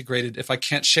not integrated if I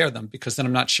can't share them, because then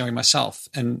I'm not sharing myself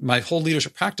and my whole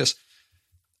leadership practice.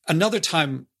 Another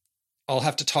time I'll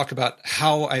have to talk about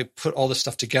how I put all this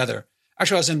stuff together.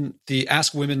 Actually, I was in the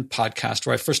Ask Women podcast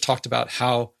where I first talked about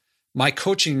how my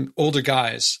coaching older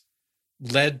guys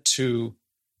led to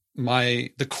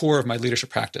the core of my leadership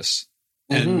practice.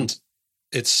 Mm-hmm. And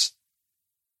it's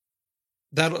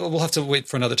that we'll have to wait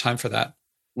for another time for that.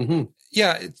 Mm-hmm.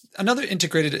 Yeah. Another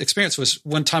integrated experience was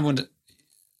one time when,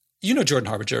 Jordan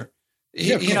Harbinger,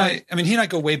 he and I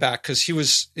go way back, because he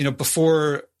was,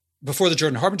 before the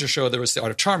Jordan Harbinger show, there was the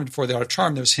Art of Charm. And before the Art of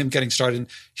Charm, there was him getting started. And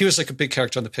he was like a big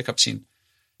character on the pickup scene.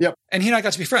 Yep. And he and I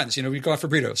got to be friends. We'd go out for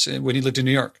burritos when he lived in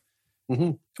New York. Mm-hmm.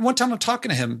 And one time I'm talking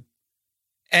to him,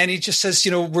 and he just says,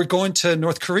 we're going to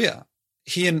North Korea.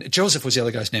 He and Joseph was the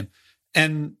other guy's name.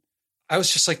 And I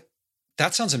was just like,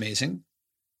 that sounds amazing.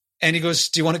 And he goes,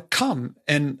 do you want to come?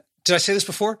 And did I say this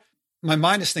before? My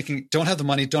mind is thinking, don't have the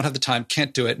money, don't have the time,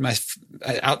 can't do it.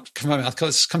 Out from my mouth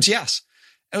comes yes.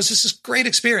 And it was just this great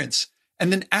experience.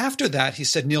 And then after that, he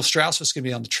said Neil Strauss was going to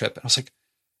be on the trip. And I was like,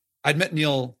 I'd met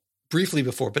Neil briefly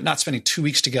before, but not spending 2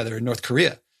 weeks together in North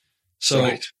Korea.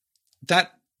 So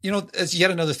that, is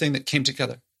yet another thing that came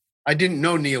together. I didn't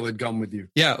know Neil had gone with you.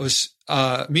 Yeah, it was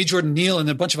me, Jordan, Neil, and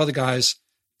a bunch of other guys.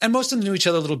 And most of them knew each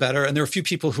other a little better. And there were a few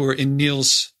people who were in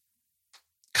Neil's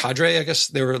cadre, I guess.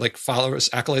 They were like followers,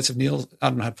 acolytes of Neil. I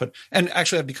don't know how to put it. And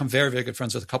actually, I've become very, very good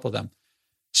friends with a couple of them.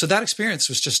 So that experience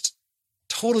was just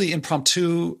totally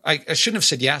impromptu. I shouldn't have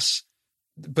said yes,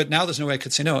 but now there's no way I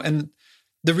could say no. And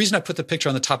the reason I put the picture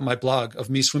on the top of my blog of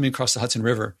me swimming across the Hudson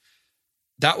River,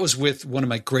 that was with one of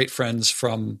my great friends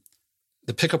from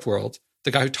the pickup world,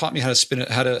 the guy who taught me how to spin it,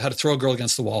 how to throw a girl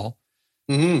against the wall.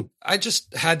 Mm-hmm. I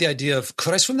just had the idea of,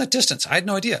 could I swim that distance? I had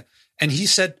no idea. And he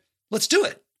said, let's do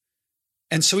it.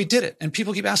 And so we did it. And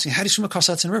people keep asking, how do you swim across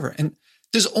the Hudson River? And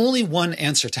there's only one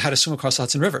answer to how to swim across the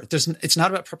Hudson River. It's not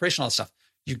about preparation, all that stuff.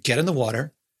 You get in the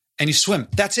water and you swim.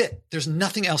 That's it. There's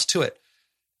nothing else to it.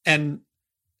 And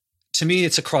to me,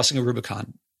 it's a crossing a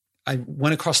Rubicon. I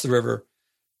went across the river,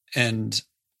 and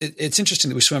it's interesting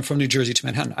that we swam from New Jersey to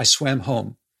Manhattan. I swam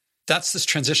home. That's this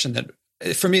transition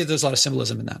that, for me, there's a lot of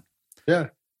symbolism in that. Yeah.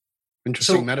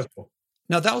 Interesting metaphor.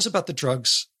 Now, that was about the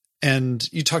drugs, and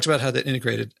you talked about how that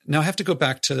integrated. Now I have to go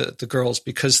back to the girls,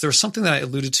 because there was something that I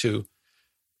alluded to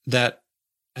that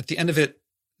at the end of it,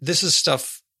 this is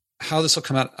stuff, how this will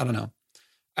come out, I don't know.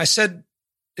 I said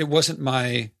it wasn't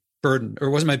my burden, or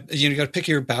it wasn't my, you got to pick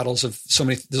your battles of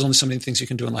there's only so many things you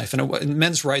can do in life. And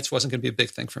men's rights wasn't going to be a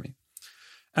big thing for me.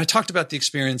 And I talked about the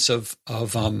experience of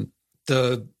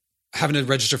the having to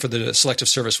register for the selective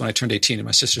service when I turned 18, and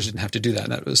my sisters didn't have to do that.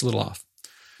 And that was a little off.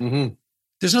 Mm-hmm.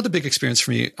 There's another big experience for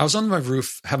me. I was on my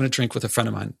roof having a drink with a friend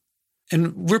of mine,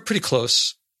 and we're pretty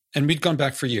close, and we'd gone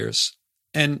back for years.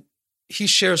 And he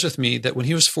shares with me that when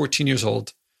he was 14 years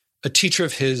old, a teacher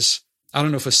of his, I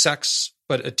don't know if it was sex,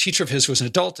 but a teacher of his was an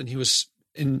adult, and he was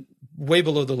in way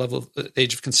below the level of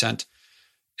age of consent.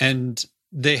 And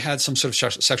they had some sort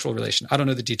of sexual relation. I don't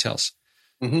know the details.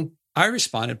 Mm-hmm. I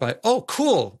responded by, oh,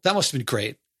 cool. That must have been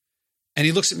great. And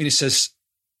he looks at me and he says,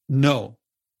 no,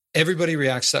 everybody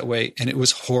reacts that way. And it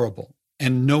was horrible.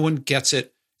 And no one gets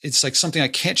it. It's like something I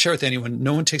can't share with anyone.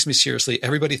 No one takes me seriously.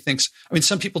 Everybody thinks, I mean,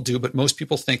 some people do, but most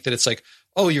people think that it's like,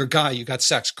 oh, you're a guy, you got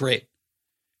sex. Great.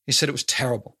 He said it was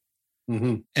terrible.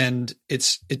 Mm-hmm. And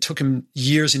it took him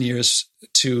years and years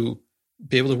to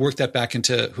be able to work that back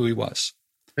into who he was.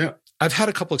 Yeah. I've had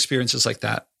a couple experiences like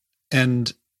that.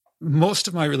 And most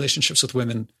of my relationships with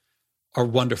women are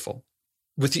wonderful,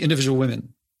 with the individual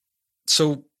women.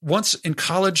 So once in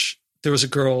college, there was a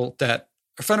girl that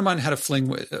a friend of mine had a fling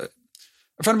with.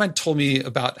 A friend of mine told me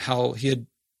about how he had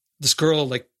this girl,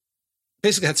 like,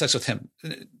 basically had sex with him,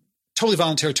 totally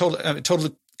voluntary,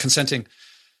 totally consenting.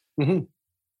 Mm-hmm.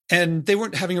 And they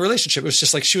weren't having a relationship. It was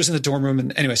just like she was in the dorm room.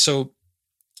 And anyway, so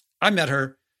I met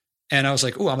her and I was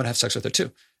like, oh, I'm going to have sex with her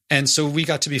too. And so we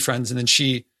got to be friends. And then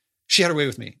she had a way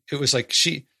with me. It was like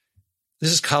this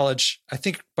is college. I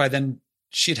think by then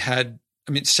she'd had,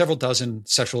 several dozen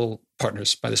sexual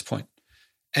partners by this point,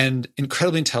 and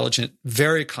incredibly intelligent,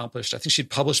 very accomplished. I think she'd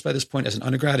published by this point as an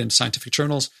undergrad in scientific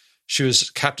journals. She was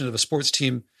captain of a sports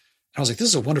team. And I was like, this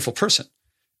is a wonderful person.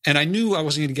 And I knew I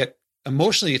wasn't going to get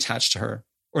emotionally attached to her,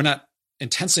 or not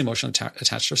intensely emotionally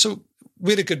attached to her. So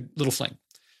we had a good little fling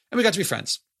and we got to be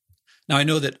friends. Now I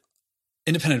know that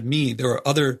independent of me, there were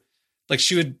other, like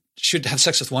she would have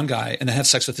sex with one guy and then have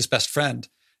sex with his best friend.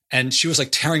 And she was like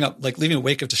tearing up, like leaving a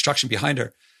wake of destruction behind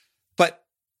her. But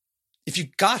if you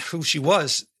got who she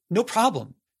was, no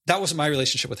problem. That wasn't my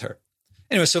relationship with her.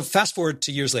 Anyway, so fast forward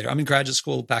to years later, I'm in graduate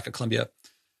school back at Columbia.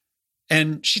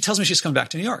 And she tells me she's coming back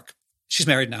to New York. She's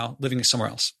married now, living somewhere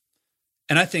else.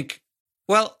 And I think,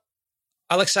 well,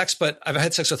 I like sex, but I've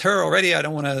had sex with her already. I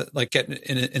don't want to like get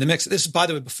in the mix. This is, by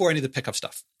the way, before any of the pickup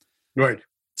stuff. Right.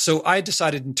 So I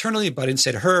decided internally, but I didn't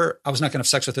say to her, I was not going to have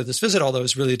sex with her this visit, although I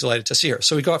was really delighted to see her.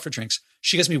 So we go out for drinks.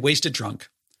 She gets me wasted drunk.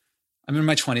 I'm in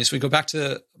my 20s. We go back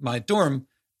to my dorm,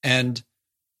 and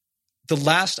the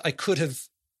last I could have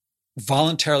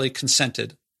voluntarily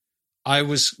consented, I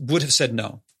would have said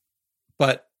no,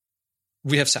 but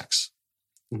we have sex.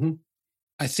 Mm-hmm.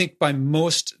 I think by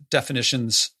most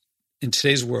definitions in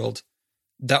today's world,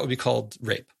 that would be called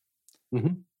rape.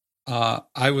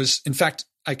 Mm-hmm. In fact,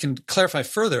 I can clarify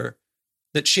further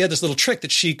that she had this little trick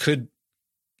that she could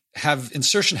have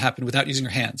insertion happen without using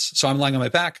her hands. So I'm lying on my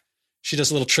back. She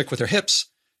does a little trick with her hips,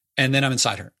 and then I'm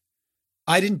inside her.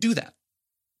 I didn't do that.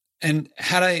 And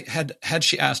had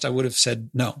she asked, I would have said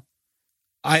no.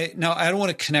 I don't want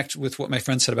to connect with what my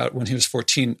friend said about when he was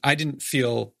 14. I didn't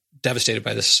feel devastated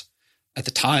by this at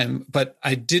the time, but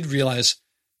I did realize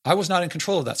I was not in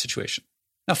control of that situation.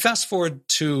 Now, fast forward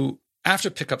to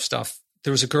after pickup stuff,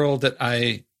 there was a girl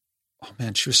that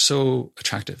she was so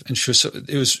attractive, and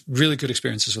it was really good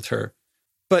experiences with her,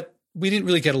 but we didn't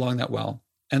really get along that well.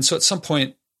 And so at some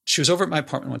point she was over at my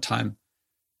apartment one time,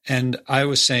 and I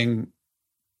was saying,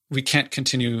 we can't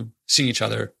continue seeing each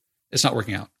other. It's not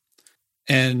working out.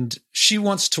 And she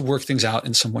wants to work things out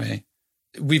in some way.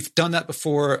 We've done that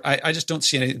before. I just don't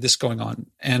see any of this going on.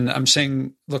 And I'm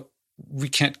saying, look, we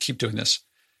can't keep doing this.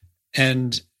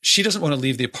 And she doesn't want to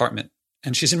leave the apartment.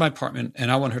 And she's in my apartment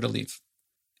and I want her to leave.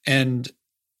 And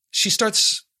she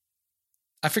starts,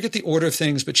 I forget the order of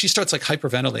things, but she starts like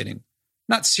hyperventilating.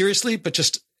 Not seriously, but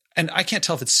just, and I can't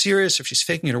tell if it's serious or if she's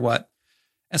faking it or what.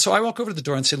 And so I walk over to the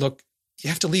door and say, look, you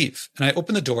have to leave. And I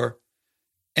open the door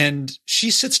and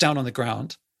she sits down on the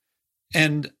ground.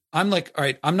 And I'm like, all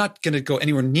right, I'm not going to go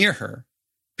anywhere near her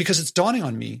because it's dawning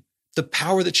on me the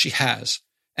power that she has.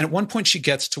 And at one point she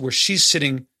gets to where she's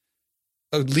sitting,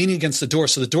 leaning against the door.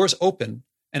 So the door's open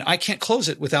and I can't close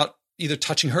it without either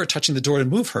touching her, touching the door to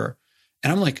move her.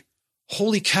 And I'm like,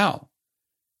 holy cow.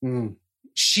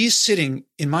 She's sitting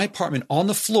in my apartment on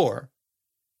the floor.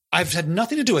 I've had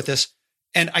nothing to do with this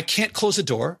and I can't close the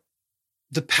door.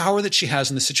 The power that she has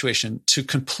in the situation to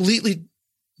completely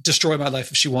destroy my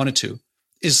life if she wanted to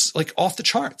is like off the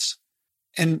charts.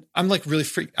 And I'm like really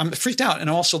I'm freaked out. And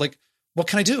I'm also like, what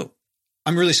can I do?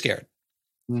 I'm really scared.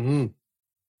 Mm-hmm.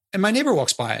 And my neighbor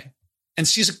walks by and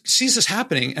sees this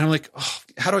happening. And I'm like, oh,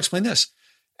 how do I explain this?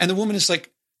 And the woman is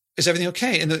like, is everything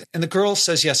okay? And the girl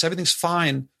says, yes, everything's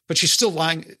fine. But she's still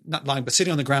not lying, but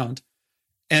sitting on the ground.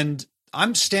 And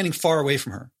I'm standing far away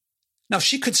from her. Now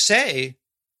she could say,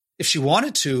 if she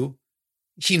wanted to,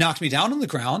 he knocked me down on the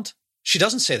ground. She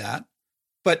doesn't say that.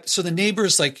 But so the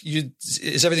neighbor's like,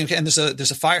 is everything okay? And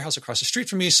there's a firehouse across the street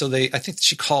from me. So I think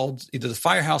she called either the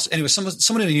firehouse. Anyway,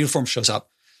 someone in a uniform shows up.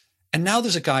 And now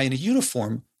there's a guy in a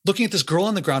uniform looking at this girl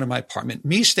on the ground in my apartment,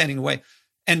 me standing away.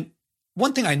 And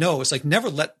one thing I know is like, never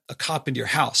let a cop into your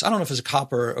house. I don't know if it's a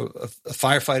cop or a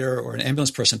firefighter or an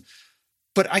ambulance person,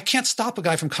 but I can't stop a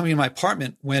guy from coming in my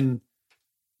apartment when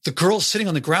the girl's sitting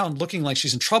on the ground looking like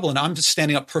she's in trouble and I'm just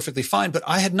standing up perfectly fine. But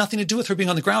I had nothing to do with her being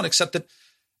on the ground except that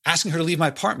asking her to leave my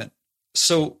apartment.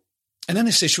 So, and then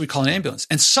they say, should we call an ambulance?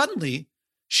 And suddenly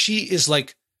she is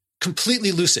like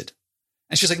completely lucid.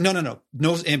 And she's like, no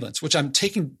ambulance, which I'm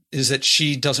taking is that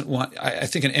she doesn't want, I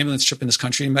think an ambulance trip in this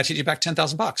country might hit you back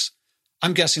 $10,000.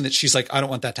 I'm guessing that she's like, I don't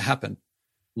want that to happen.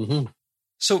 Mm-hmm.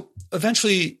 So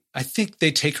eventually I think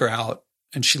they take her out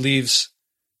and she leaves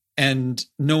and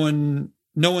no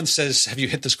one says, have you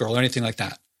hit this girl or anything like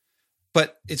that?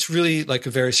 But it's really like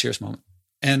a very serious moment.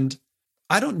 And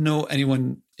I don't know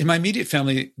anyone in my immediate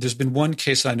family. There's been one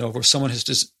case that I know of where someone has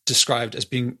described as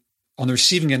being on the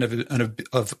receiving end of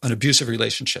an abusive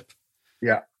relationship.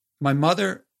 Yeah. My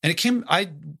mother, and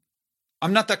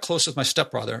I'm not that close with my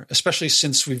stepbrother, especially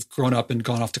since we've grown up and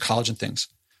gone off to college and things.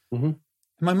 Mm-hmm. And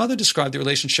my mother described the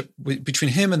relationship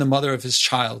between him and the mother of his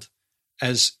child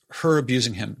as her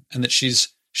abusing him, and that she's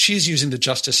using the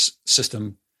justice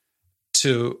system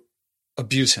to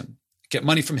abuse him, get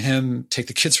money from him, take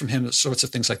the kids from him, sorts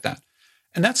of things like that.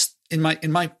 And that's in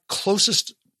my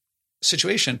closest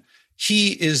situation.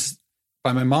 He is,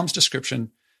 by my mom's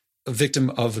description, a victim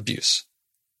of abuse.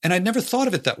 And I never thought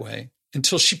of it that way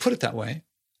until she put it that way.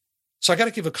 So I got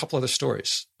to give a couple other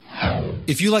stories.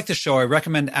 If you like the show, I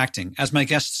recommend acting, as my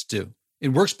guests do. It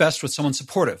works best with someone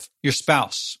supportive, your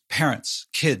spouse, parents,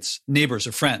 kids, neighbors,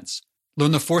 or friends.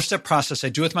 Learn the 4-step process I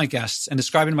do with my guests and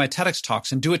describe it in my TEDx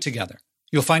talks and do it together.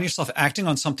 You'll find yourself acting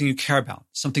on something you care about,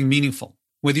 something meaningful.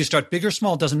 Whether you start big or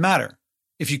small doesn't matter.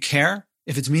 If you care,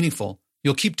 if it's meaningful,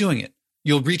 you'll keep doing it.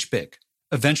 You'll reach big.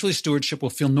 Eventually, stewardship will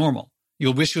feel normal.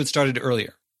 You'll wish you had started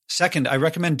earlier. Second, I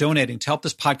recommend donating to help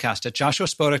this podcast at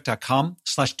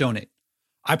joshuaspodek.com/donate.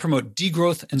 I promote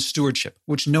degrowth and stewardship,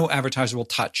 which no advertiser will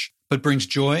touch, but brings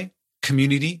joy,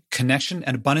 community, connection,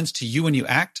 and abundance to you when you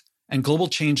act, and global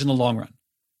change in the long run.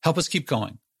 Help us keep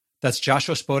going. That's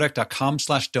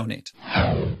joshuaspodek.com/donate.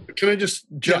 Can I just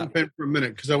jump in for a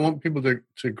minute? Because I want people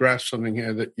to grasp something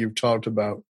here that you've talked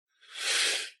about.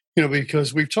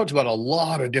 Because we've talked about a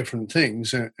lot of different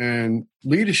things, and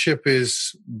leadership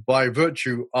is, by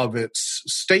virtue of its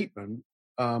statement,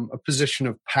 a position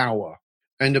of power.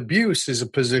 And abuse is a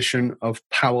position of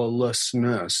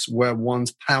powerlessness, where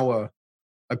one's power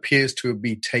appears to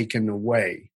be taken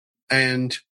away.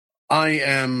 And I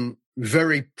am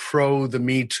very pro the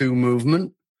Me Too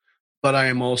movement, but I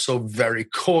am also very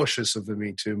cautious of the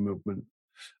Me Too movement.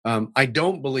 I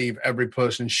don't believe every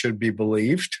person should be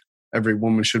believed. Every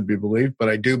woman should be believed, but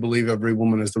I do believe every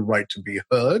woman has the right to be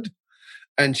heard,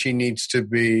 and it needs to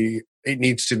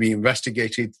be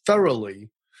investigated thoroughly.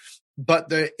 But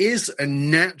there is a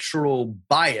natural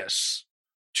bias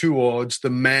towards the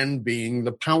man being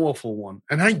the powerful one.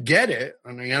 And I get it,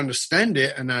 and I understand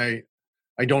it, and I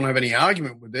don't have any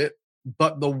argument with it.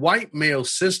 But the white male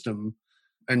system,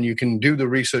 and you can do the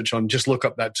research on, just look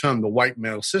up that term, the white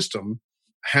male system,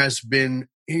 has been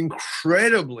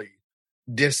incredibly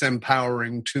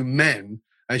disempowering to men,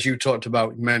 as you talked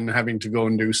about men having to go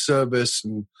and do service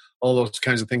and all those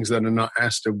kinds of things that are not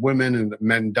asked of women, and that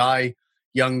men die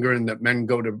younger, and that men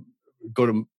go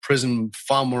to prison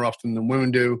far more often than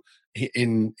women do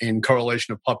in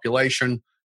correlation of population.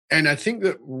 And I think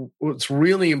that what's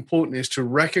really important is to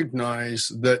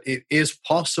recognize that it is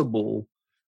possible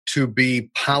to be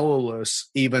powerless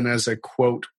even as a,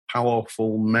 quote,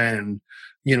 powerful man.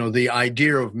 You know, the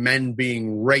idea of men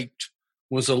being raped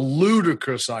was a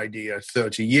ludicrous idea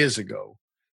 30 years ago.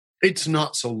 It's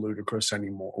not so ludicrous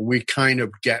anymore. We kind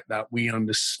of get that. We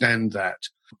understand that.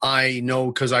 I know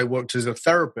because I worked as a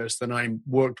therapist, and I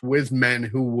worked with men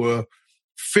who were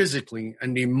physically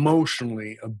and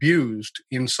emotionally abused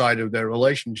inside of their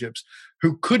relationships,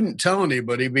 who couldn't tell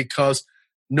anybody because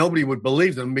nobody would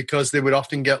believe them, because they would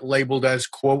often get labeled as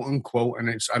quote unquote, and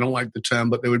I don't like the term,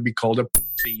 but they would be called a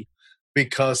pussy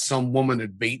because some woman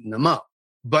had beaten them up.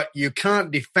 But you can't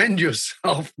defend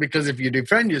yourself, because if you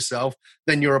defend yourself,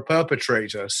 then you're a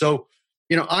perpetrator. So,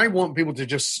 you know, I want people to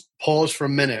just pause for a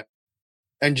minute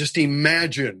and just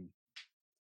imagine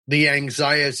the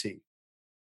anxiety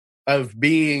of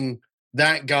being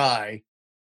that guy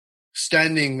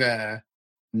standing there,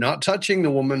 not touching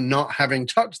the woman, not having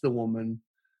touched the woman,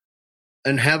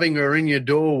 and having her in your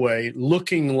doorway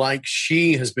looking like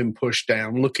she has been pushed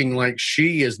down, looking like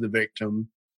she is the victim.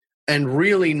 And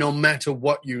really, no matter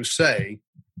what you say,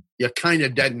 you're kind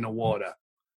of dead in the water.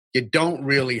 You don't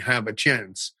really have a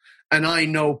chance. And I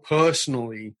know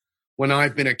personally, when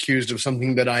I've been accused of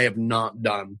something that I have not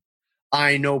done,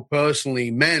 I know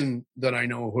personally men that I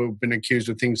know who have been accused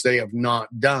of things they have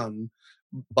not done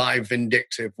by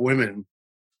vindictive women.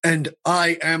 And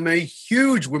I am a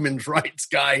huge women's rights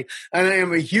guy, and I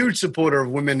am a huge supporter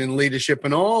of women in leadership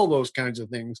and all those kinds of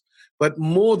things. But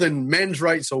more than men's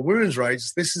rights or women's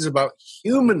rights, this is about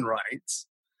human rights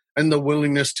and the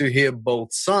willingness to hear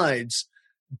both sides.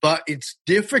 But it's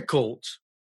difficult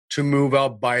to move our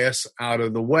bias out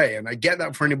of the way. And I get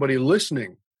that for anybody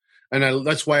listening. And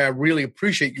that's why I really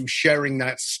appreciate you sharing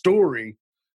that story,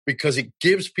 because it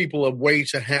gives people a way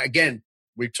to, again,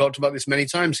 we've talked about this many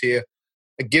times here,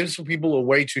 it gives people a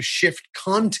way to shift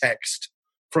context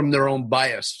from their own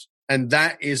bias. And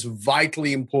that is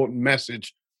vitally important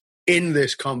message in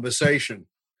this conversation,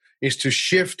 is to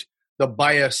shift the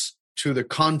bias to the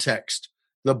context.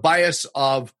 The bias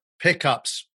of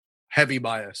pickups, heavy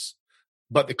bias.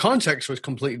 But the context was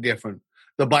completely different.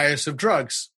 The bias of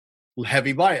drugs,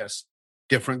 heavy bias,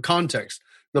 different context.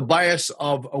 The bias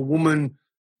of a woman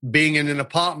being in an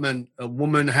apartment, a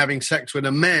woman having sex with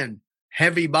a man,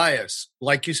 heavy bias.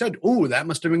 Like you said, ooh, that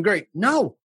must have been great.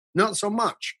 No, not so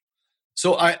much.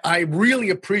 So I really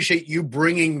appreciate you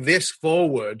bringing this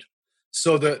forward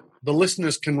so that the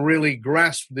listeners can really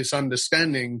grasp this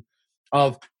understanding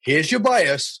of, here's your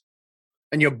bias,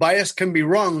 and your bias can be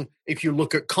wrong if you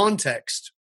look at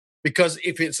context. Because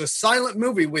if it's a silent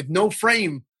movie with no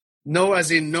frame, no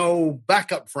as in no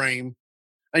backup frame,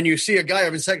 and you see a guy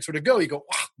having sex with a girl, you go,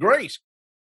 oh, great.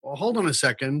 Well, hold on a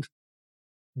second.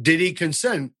 Did he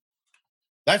consent?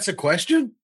 That's a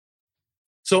question.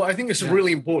 So I think this is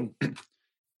really important.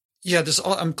 Yeah,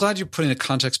 I'm glad you're putting the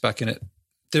context back in it.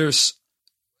 There's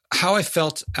how I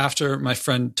felt after my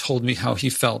friend told me how he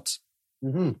felt.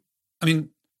 Mm-hmm. I mean,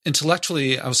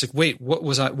 intellectually, I was like, wait, what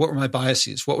were my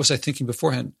biases? What was I thinking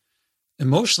beforehand?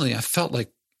 Emotionally, I felt like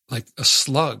a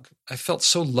slug. I felt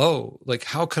so low. Like,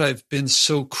 how could I have been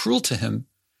so cruel to him?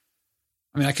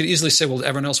 I mean, I could easily say, well,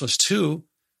 everyone else was too.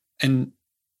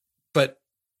 But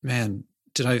man,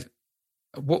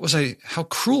 how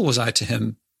cruel was I to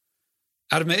him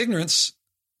out of my ignorance?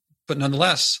 But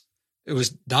nonetheless, it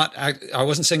was not, I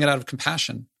wasn't saying it out of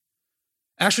compassion.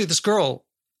 Actually, this girl,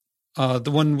 the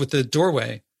one with the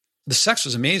doorway, the sex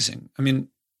was amazing. I mean,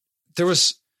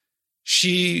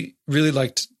 she really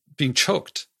liked being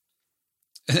choked.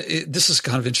 This is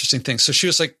kind of an interesting thing. So she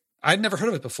was like, I'd never heard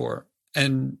of it before.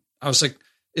 And I was like,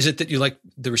 is it that you like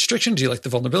the restriction? Do you like the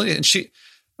vulnerability?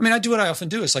 And I do what I often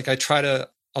do. It's like, I'll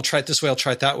try it this way. I'll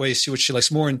try it that way, see what she likes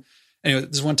more. And anyway,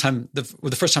 this one time, the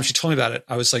first time she told me about it,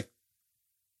 I was like,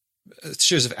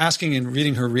 she was asking and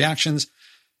reading her reactions.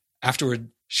 Afterward,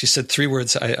 she said 3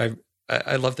 words.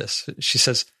 I love this. She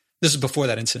says, this is before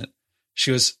that incident.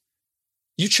 She goes,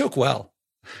 "You choke well."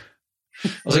 I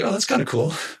was like, oh, that's kind of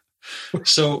cool.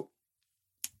 So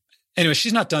anyway,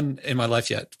 she's not done in my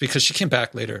life yet, because she came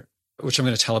back later, which I'm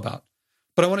going to tell about.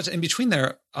 But I wanted to, in between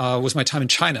there was my time in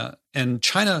China. And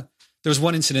China, there was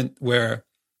one incident where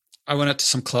I went out to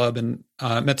some club and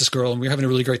met this girl, and we were having a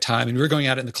really great time. And we were going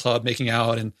out in the club, making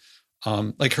out. And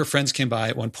like her friends came by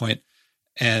at one point,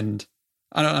 and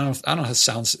I don't know how it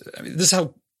sounds. I mean, this is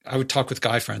how I would talk with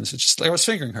guy friends. It's just like I was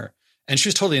fingering her and she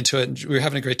was totally into it and we were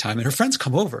having a great time and her friends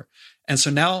come over. And so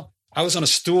now I was on a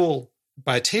stool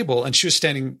by a table and she was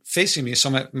standing facing me.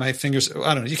 So my fingers,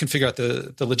 I don't know, you can figure out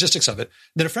the logistics of it.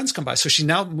 And then her friends come by. So she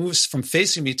now moves from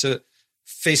facing me to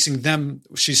facing them.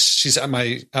 She's to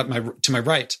my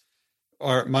right,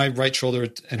 or my right shoulder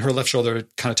and her left shoulder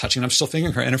kind of touching. And I'm still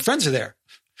fingering her and her friends are there.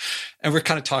 And we're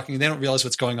kind of talking. They don't realize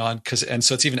what's going on and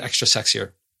so it's even extra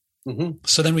sexier. Mm-hmm.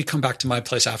 So then we come back to my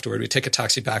place afterward. We take a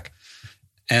taxi back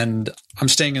and I'm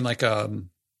staying in like, I don't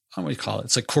know what you call it.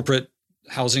 It's like corporate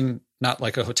housing, not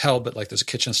like a hotel, but like there's a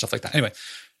kitchen and stuff like that. Anyway,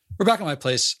 we're back at my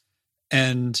place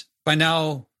and by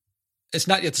now it's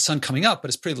not yet the sun coming up, but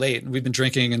it's pretty late and we've been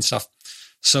drinking and stuff.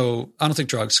 So I don't think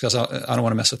drugs because I don't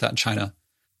want to mess with that in China.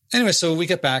 Anyway, so we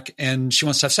get back and she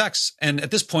wants to have sex. And at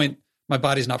this point, my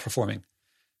body's not performing.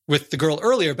 With the girl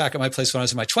earlier back at my place when I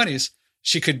was in my 20s,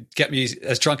 she could get me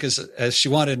as drunk as she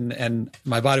wanted and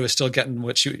my body was still getting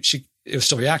what it was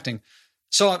still reacting.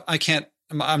 So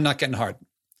I'm not getting hard.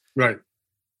 Right.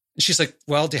 And she's like,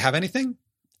 well, do you have anything? And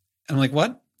I'm like,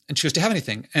 what? And she goes, do you have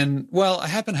anything? And well, I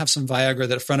happen to have some Viagra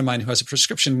that a friend of mine who has a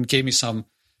prescription gave me some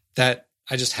that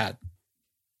I just had.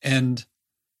 And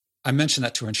I mentioned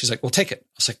that to her and she's like, well, take it.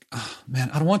 I was like, oh man,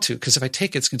 I don't want to. Cause if I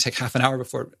take it, it's going to take half an hour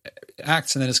before it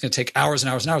acts. And then it's going to take hours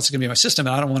and hours and hours. It's going to be in my system.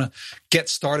 And I don't want to get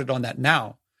started on that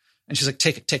now. And she's like,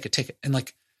 take it. And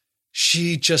like,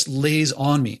 she just lays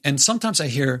on me. And sometimes I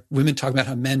hear women talk about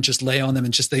how men just lay on them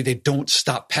and just, they don't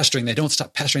stop pestering. They don't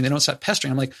stop pestering.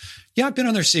 I'm like, yeah, I've been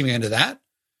on the receiving end of that.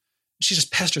 She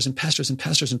just pesters and pesters and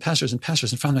pesters and pesters and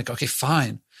pesters. And finally I'm like, okay,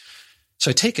 fine. So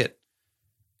I take it.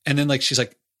 And then like, she's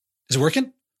like, is it working?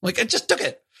 I'm like, I just took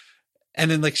it. And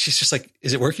then like, she's just like,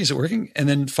 is it working? Is it working? And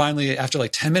then finally after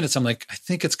like 10 minutes, I'm like, I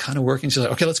think it's kind of working. She's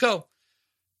like, okay, let's go.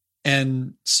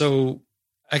 And so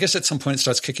I guess at some point it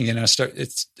starts kicking in and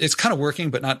it's kind of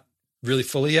working, but not really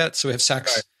fully yet. So we have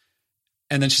sex. Right.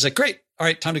 And then she's like, great. All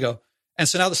right, time to go. And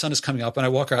so now the sun is coming up and I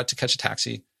walk her out to catch a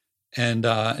taxi and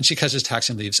she catches a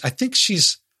taxi and leaves. I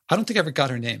don't think I ever got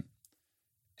her name.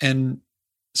 And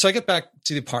so I get back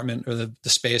to the apartment or the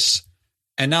space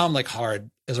and now I'm like hard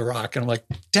as a rock. And I'm like,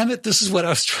 damn it, this is what I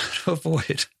was trying to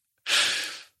avoid.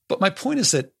 But my point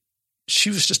is that she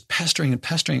was just pestering and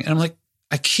pestering. And I'm like,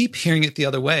 I keep hearing it the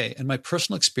other way. And my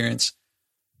personal experience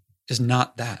is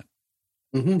not that.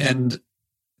 Mm-hmm. And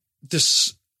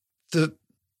the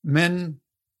men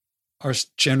are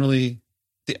generally,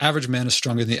 the average man is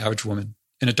stronger than the average woman.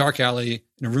 In a dark alley,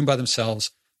 in a room by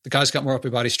themselves, the guy's got more upper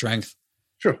body strength.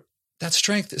 Sure. That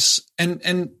strength is,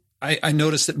 and I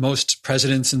noticed that most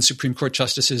presidents and Supreme Court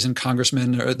justices and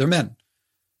congressmen they're men.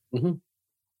 Mm-hmm.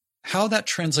 How that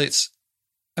translates,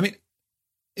 I mean,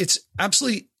 it's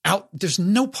absolutely out. There's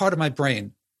no part of my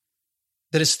brain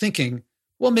that is thinking,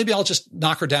 well, maybe I'll just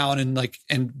knock her down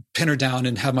and pin her down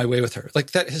and have my way with her.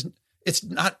 Like it's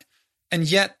not. And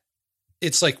yet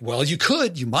it's like, well, you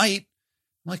might.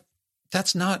 I'm like,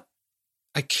 that's not,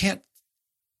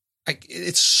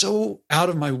 it's so out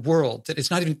of my world that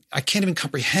I can't even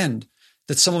comprehend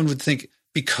that someone would think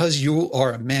because you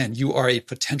are a man, you are a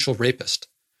potential rapist.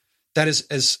 That's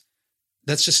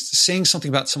just saying something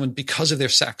about someone because of their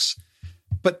sex.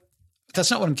 But that's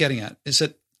not what I'm getting at, is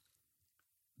that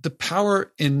the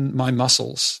power in my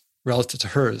muscles relative to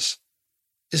hers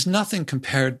is nothing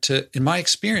compared to, in my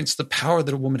experience, the power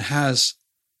that a woman has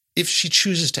if she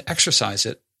chooses to exercise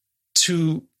it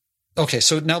okay,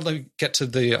 so now let me get to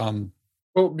the...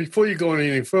 Well, before you go on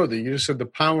any further, you just said the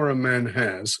power a man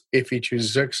has if he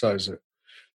chooses to exercise it.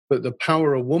 But the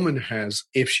power a woman has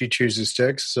if she chooses to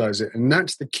exercise it. And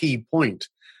that's the key point.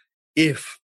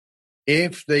 If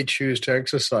they choose to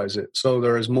exercise it, so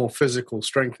there is more physical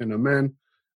strength in a man,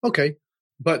 okay.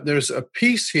 But there's a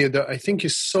piece here that I think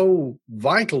is so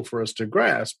vital for us to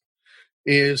grasp,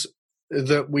 is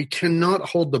that we cannot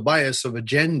hold the bias of a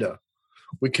gender.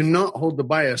 We cannot hold the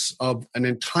bias of an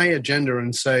entire gender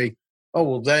and say, oh,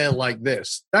 well, they're like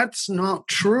this. That's not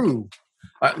true.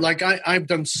 I've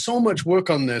done so much work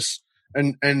on this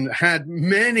and had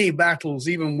many battles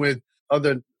even with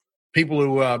other people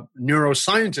who are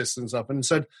neuroscientists and stuff, and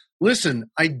said, listen,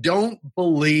 I don't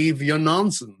believe your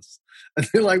nonsense. And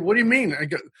they're like, what do you mean? I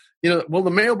go, well,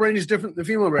 the male brain is different than the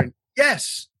female brain.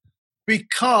 Yes,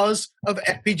 because of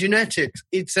epigenetics.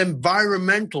 It's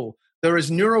environmental. There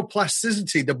is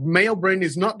neuroplasticity. The male brain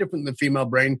is not different than the female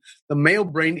brain. The male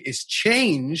brain is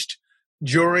changed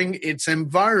during its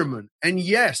environment. And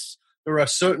yes, there are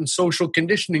certain social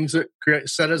conditionings that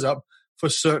set us up for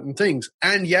certain things.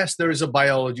 And yes, there is a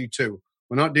biology too.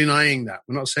 We're not denying that.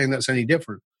 We're not saying that's any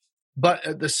different. But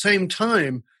at the same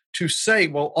time, to say,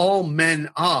 well, all men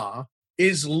are,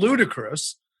 is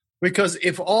ludicrous, because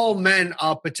if all men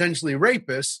are potentially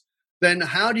rapists, then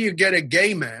how do you get a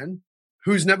gay man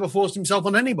who's never forced himself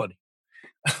on anybody,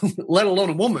 let alone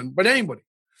a woman, but anybody?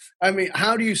 I mean,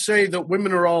 how do you say that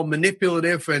women are all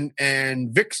manipulative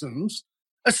and vixens?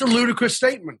 That's a ludicrous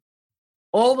statement.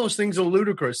 All those things are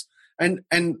ludicrous.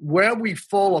 And where we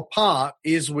fall apart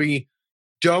is we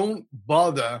don't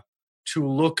bother to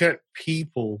look at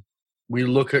people. We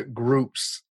look at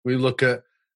groups. We look at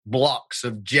blocks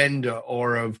of gender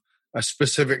or of a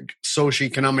specific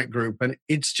socioeconomic group. And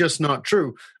it's just not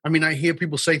true. I mean, I hear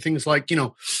people say things like,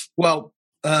 people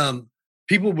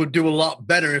would do a lot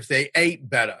better if they ate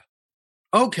better.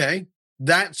 Okay,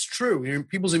 that's true.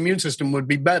 People's immune system would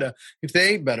be better if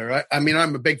they ate better. I mean,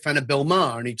 I'm a big fan of Bill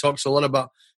Maher, and he talks a lot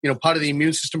about, part of the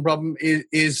immune system problem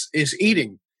is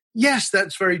eating. Yes,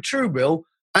 that's very true, Bill.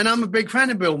 And I'm a big fan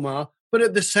of Bill Maher. But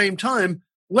at the same time,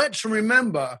 let's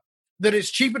remember that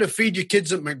it's cheaper to feed your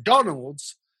kids at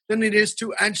McDonald's than it is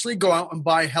to actually go out and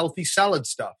buy healthy salad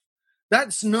stuff.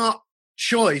 That's not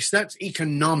choice. That's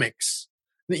economics.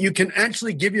 That you can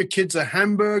actually give your kids a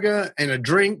hamburger and a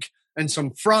drink and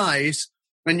some fries,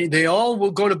 and they all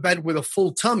will go to bed with a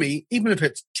full tummy, even if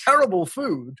it's terrible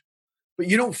food. But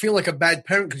you don't feel like a bad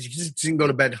parent because you just didn't go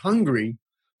to bed hungry,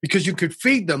 because you could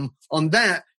feed them on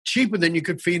that cheaper than you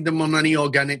could feed them on any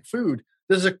organic food.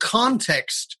 There's a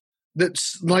context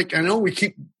that's like, I know we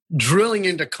keep drilling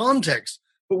into context,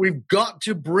 but we've got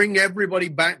to bring everybody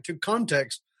back to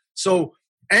context. So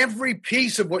every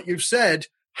piece of what you've said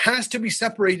has to be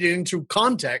separated into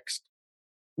context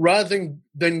rather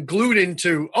than glued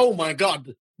into, oh my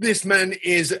God, this man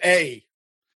is A.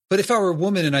 But if I were a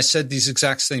woman and I said these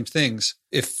exact same things,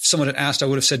 if someone had asked, I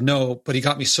would have said no, but he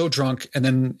got me so drunk. And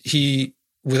then he,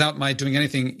 without my doing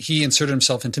anything, he inserted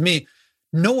himself into me.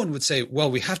 No one would say, well,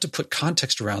 we have to put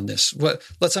context around this.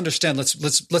 Let's understand.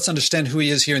 Let's understand who he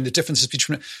is here and the differences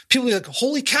between people. Are like,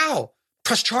 holy cow,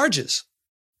 press charges.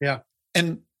 Yeah.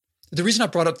 And the reason I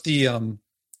brought up the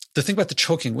thing about the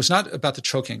choking was not about the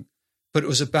choking, but it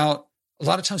was about, a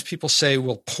lot of times people say,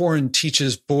 well, porn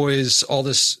teaches boys all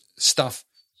this stuff.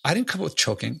 I didn't come up with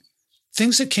choking.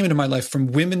 Things that came into my life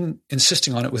from women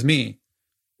insisting on it with me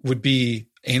would be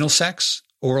anal sex,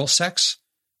 oral sex.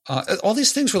 All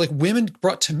these things were like women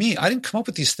brought to me. I didn't come up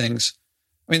with these things.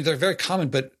 I mean, they're very common,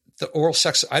 but the oral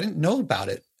sex, I didn't know about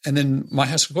it. And then my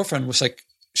high school girlfriend was like,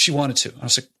 she wanted to. I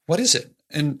was like, what is it?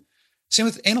 And same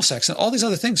with anal sex and all these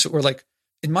other things that were like,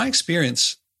 in my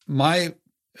experience, my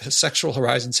sexual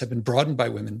horizons have been broadened by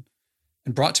women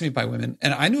and brought to me by women.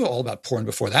 And I knew all about porn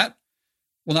before that.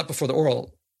 Well, not before the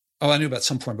oral. Oh, I knew about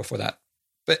some porn before that.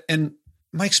 And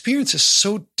my experience is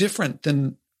so different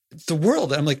than the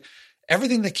world. And I'm like,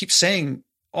 everything they keep saying,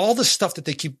 all the stuff that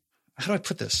they keep, how do I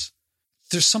put this?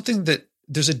 There's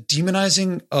a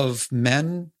demonizing of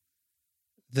men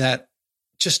that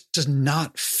just does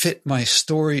not fit my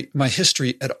story, my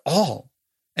history at all.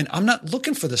 And I'm not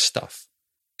looking for this stuff.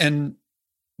 And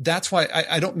that's why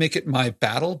I don't make it my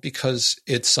battle, because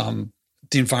it's, the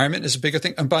environment is a bigger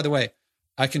thing. And by the way,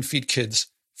 I can feed kids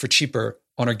for cheaper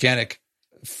on organic,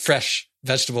 fresh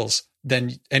vegetables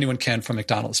than anyone can from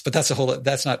McDonald's. But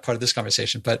that's not part of this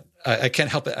conversation, but I can't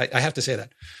help it. I have to say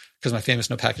that because my famous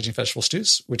no packaging vegetable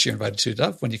stews, which you're invited to,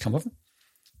 Dove, when you come over.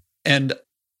 And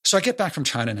so I get back from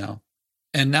China now,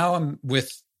 and now I'm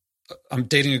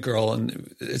dating a girl,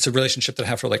 and it's a relationship that I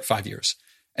have for like 5 years.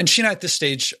 And she and I at this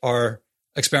stage are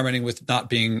experimenting with not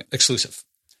being exclusive.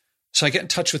 So I get in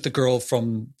touch with the girl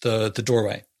from the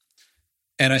doorway,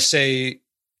 and I say,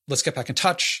 let's get back in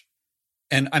touch.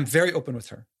 And I'm very open with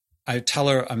her. I tell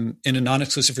her I'm in a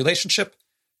non-exclusive relationship,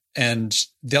 and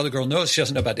the other girl knows. She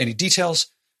doesn't know about any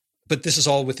details, but this is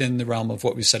all within the realm of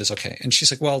what we said is okay. And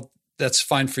she's like, well, that's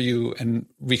fine for you, and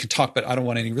we can talk, but I don't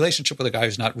want any relationship with a guy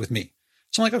who's not with me.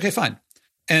 So I'm like, okay, fine.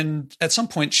 And at some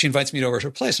point, she invites me over to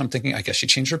her place. And I'm thinking, I guess she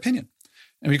changed her opinion.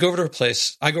 And we go over to her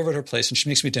place. I go over to her place, and she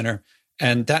makes me dinner.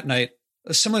 And that night,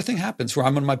 a similar thing happens where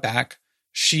I'm on my back.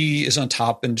 She is on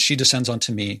top, and she descends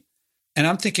onto me. And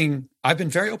I'm thinking, I've been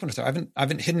very open with her. I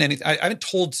haven't hidden anything. I haven't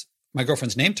told my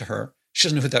girlfriend's name to her. She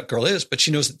doesn't know who that girl is, but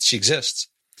she knows that she exists.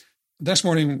 The next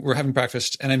morning, we're having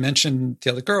breakfast, and I mentioned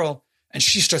the other girl, and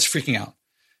she starts freaking out.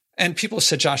 And people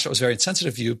said, Josh, that was very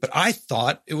insensitive of you, but I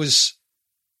thought it was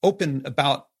open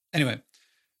about, anyway,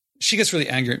 she gets really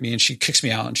angry at me, and she kicks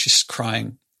me out, and she's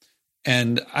crying.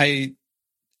 And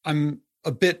I'm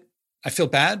a bit, I feel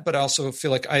bad, but I also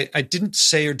feel like I didn't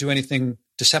say or do anything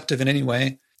deceptive in any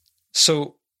way.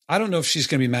 So I don't know if she's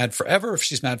going to be mad forever, if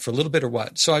she's mad for a little bit or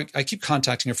what. So I keep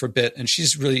contacting her for a bit, and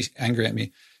she's really angry at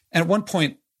me. And at one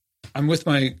point, I'm with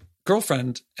my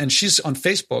girlfriend, and she's on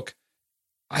Facebook.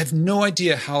 I have no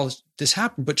idea how this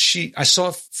happened, but I saw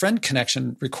a friend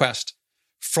connection request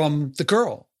from the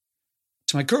girl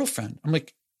to my girlfriend. I'm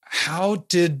like, how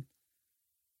did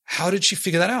she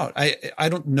figure that out? I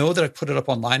don't know that I put it up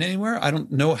online anywhere. I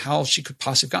don't know how she could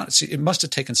possibly have gotten it. See, it must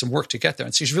have taken some work to get there.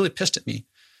 And she's really pissed at me.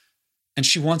 And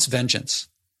she wants vengeance.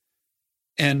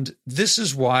 And this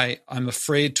is why I'm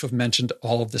afraid to have mentioned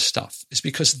all of this stuff, is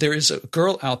because there is a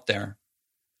girl out there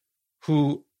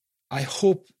who I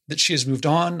hope that she has moved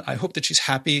on. I hope that she's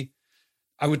happy.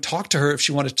 I would talk to her if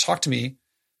she wanted to talk to me,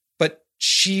 but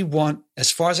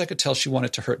as far as I could tell, she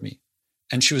wanted to hurt me.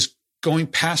 And she was going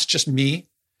past just me.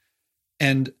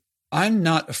 And I'm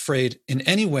not afraid in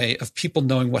any way of people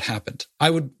knowing what happened. I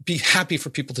would be happy for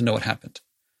people to know what happened.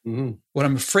 Mm-hmm. What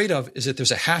I'm afraid of is that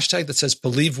there's a hashtag that says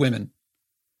believe women,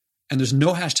 and there's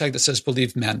no hashtag that says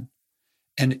believe men.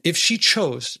 And if she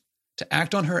chose to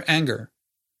act on her anger,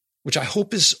 which I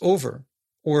hope is over,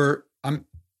 or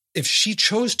if she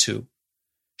chose to,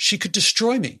 she could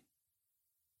destroy me.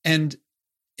 And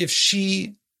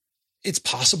it's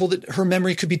possible that her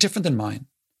memory could be different than mine.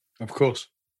 Of course.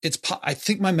 I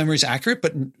think my memory is accurate,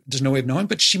 but there's no way of knowing,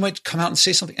 but she might come out and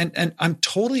say something. And I'm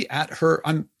totally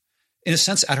I'm in a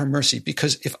sense at her mercy,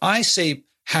 because if I say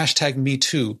hashtag me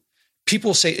too, people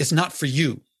will say it's not for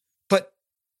you. But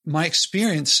my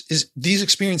experience is these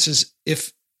experiences,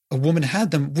 if a woman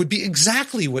had them, would be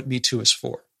exactly what Me Too is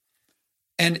for.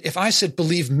 And if I said,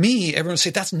 believe me, everyone would say,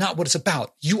 that's not what it's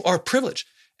about. You are privileged.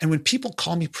 And when people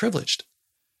call me privileged,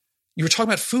 you were talking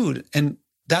about food, and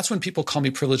that's when people call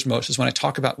me privileged most, is when I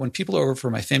talk about when people are over for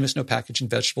my famous no packaging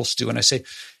vegetable stew, and I say,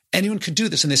 anyone can do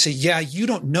this. And they say, yeah, you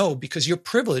don't know because you're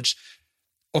privileged.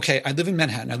 Okay, I live in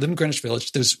Manhattan. I live in Greenwich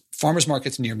Village. There's farmers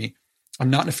markets near me. I'm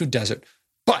not in a food desert.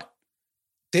 But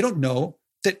they don't know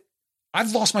that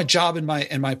I've lost my job in my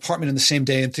apartment in the same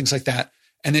day and things like that.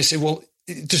 And they say, well,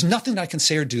 there's nothing that I can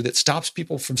say or do that stops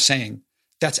people from saying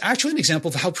that's actually an example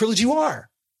of how privileged you are.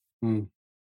 Mm.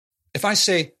 If I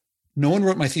say, no one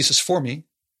wrote my thesis for me,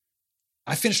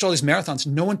 I finished all these marathons,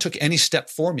 no one took any step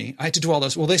for me, I had to do all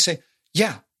those. Well, they say,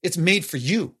 yeah, it's made for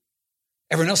you.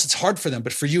 Everyone else, it's hard for them,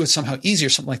 but for you, it's somehow easier,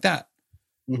 something like that.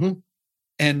 Mm-hmm.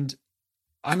 And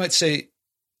I might say,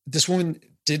 this woman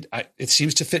it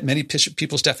seems to fit many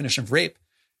people's definition of rape.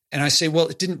 And I say, well,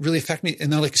 it didn't really affect me.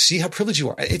 And they're like, see how privileged you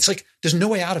are. It's like, there's no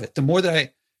way out of it. The more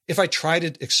that if I try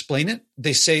to explain it,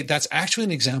 they say that's actually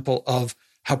an example of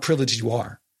how privileged you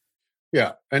are.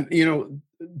 Yeah. And,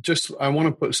 I want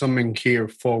to put something here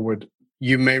forward.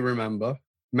 You may remember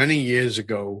many years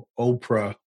ago,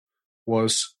 Oprah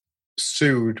was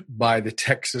sued by the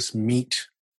Texas meat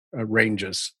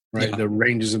rangers, right? Yeah. The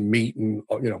rangers of meat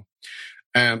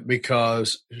and,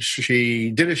 because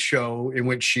she did a show in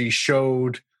which she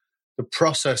showed the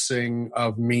processing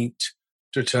of meat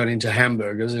to turn into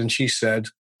hamburgers. And she said,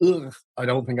 ugh, I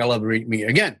don't think I'll ever eat meat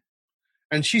again.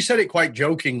 And she said it quite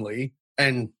jokingly,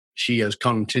 and she has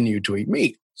continued to eat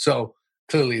meat. So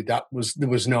clearly there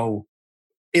was no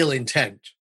ill intent.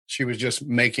 She was just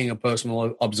making a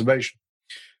personal observation.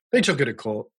 They took her to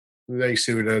court. They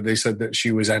sued her. They said that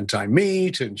she was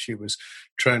anti-meat and she was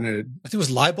trying to... I think it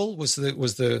was libel was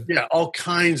the... Yeah, all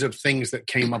kinds of things that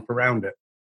came up around it.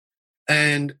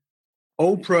 And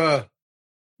Oprah,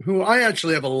 who I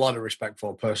actually have a lot of respect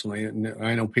for personally, and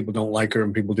I know people don't like her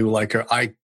and people do like her.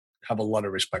 I have a lot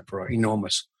of respect for her,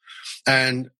 enormous.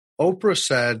 And Oprah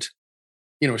said,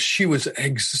 she was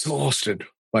exhausted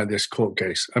by this court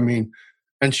case. I mean,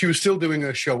 and she was still doing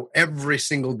her show every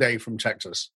single day from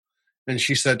Texas. And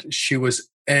she said she was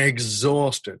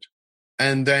exhausted.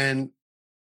 And then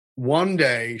one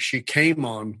day she came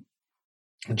on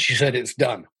and she said, it's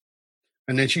done.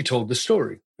 And then she told the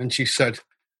story. And she said,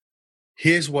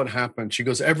 here's what happened. She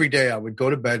goes, every day I would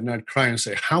go to bed and I'd cry and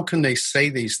say, how can they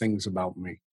say these things about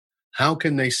me? How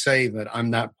can they say that I'm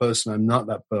that person? I'm not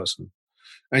that person.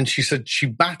 And she said she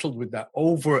battled with that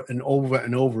over and over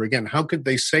and over again. How could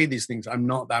they say these things? I'm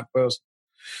not that person.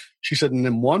 She said, and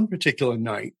then one particular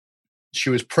night, she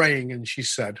was praying and she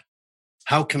said,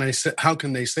 how can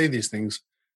they say these things?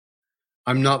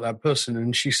 I'm not that person.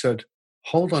 And she said,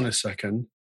 hold on a second.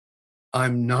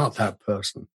 I'm not that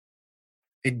person.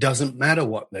 It doesn't matter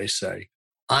what they say.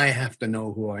 I have to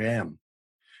know who I am.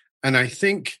 And I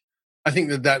think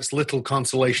that that's little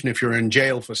consolation if you're in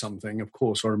jail for something, of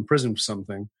course, or in prison for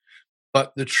something.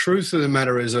 But the truth of the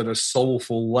matter is, at a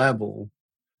soulful level,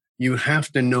 you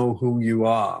have to know who you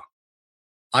are.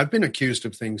 I've been accused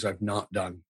of things I've not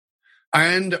done.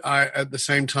 And at the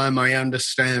same time, I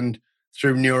understand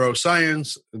through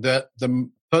neuroscience that the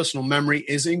personal memory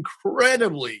is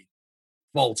incredibly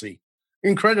faulty.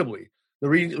 Incredibly. The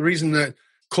reason that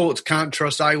courts can't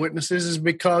trust eyewitnesses is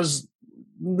because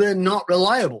they're not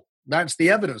reliable. That's the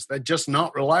evidence. They're just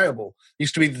not reliable. It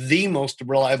used to be the most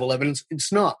reliable evidence.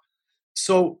 It's not.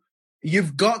 So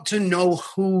you've got to know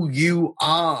who you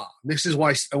are. This is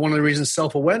why one of the reasons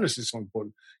self-awareness is so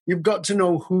important. You've got to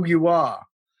know who you are.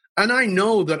 And I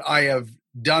know that I have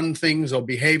done things or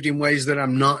behaved in ways that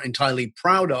I'm not entirely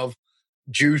proud of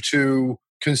due to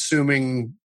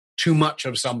consuming too much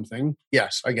of something.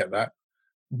 Yes, I get that.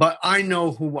 But I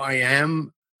know who I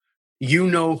am. You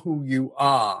know who you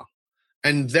are.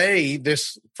 And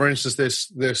for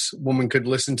instance, this woman could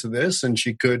listen to this and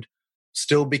she could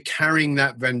still be carrying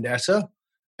that vendetta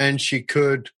and she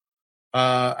could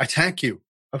attack you.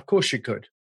 Of course she could.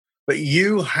 But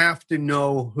you have to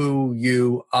know who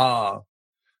you are.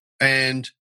 And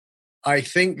I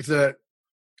think that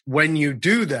when you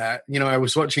do that, I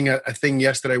was watching a thing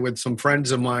yesterday with some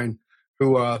friends of mine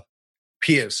who are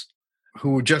peers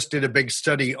who just did a big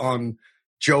study on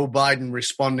Joe Biden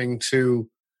responding to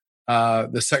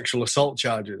the sexual assault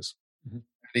charges. Mm-hmm.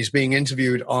 He's being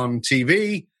interviewed on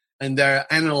TV and they're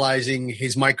analyzing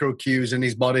his micro cues and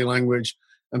his body language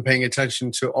and paying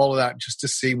attention to all of that just to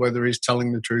see whether he's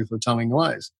telling the truth or telling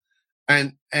lies.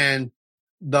 And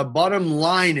the bottom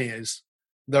line is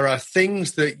there are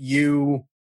things that you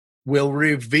will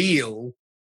reveal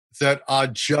that are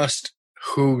just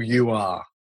who you are.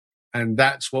 And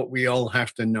that's what we all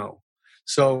have to know.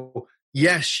 So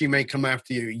yes, she may come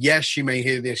after you. Yes, she may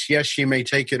hear this. Yes, she may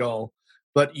take it all.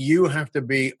 But you have to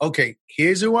be, okay,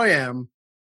 here's who I am.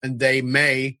 And they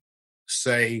may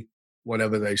say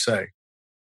whatever they say.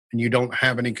 And you don't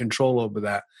have any control over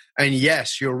that. And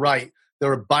yes, you're right.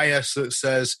 There are bias that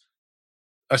says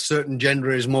a certain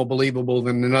gender is more believable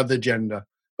than another gender.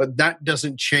 But that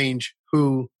doesn't change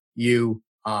who you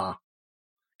are.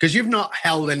 Because you've not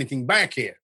held anything back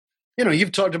here.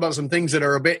 You've talked about some things that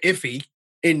are a bit iffy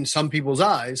in some people's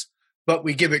eyes, but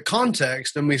we give it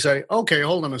context and we say, okay,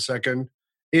 hold on a second.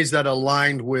 Is that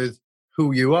aligned with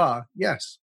who you are?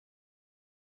 Yes.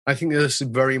 I think this is a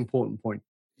very important point.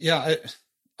 Yeah,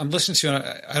 I'm listening to you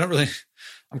and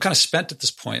I'm kind of spent at this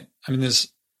point. I mean,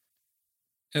 there's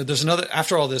another,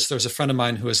 after all this, there's a friend of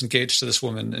mine who is engaged to this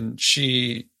woman and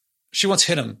she once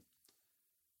hit him.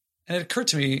 And it occurred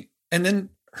to me, and then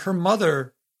her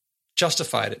mother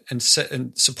justified it and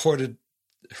supported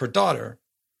her daughter.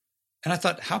 And I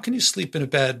thought, how can you sleep in a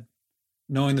bed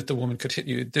knowing that the woman could hit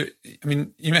you?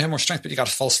 You may have more strength, but you got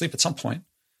to fall asleep at some point.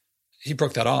 He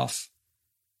broke that off.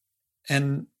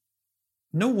 And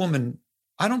no woman,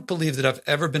 I don't believe that I've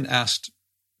ever been asked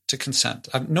to consent.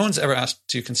 No one's ever asked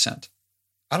to consent.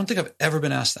 I don't think I've ever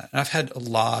been asked that. And I've had a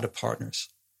lot of partners.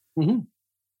 Mm-hmm.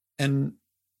 And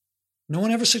no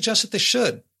one ever suggests that they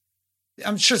should.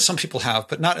 I'm sure some people have,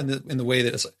 but not in the way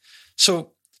that it's.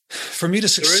 So for me to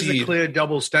succeed, there is a clear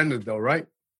double standard, though, right?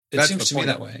 It seems to me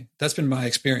that way. That's been my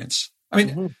experience. I mean,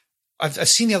 mm-hmm. I've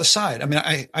seen the other side. I mean,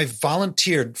 I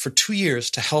volunteered for 2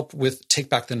 years to help with Take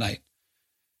Back the Night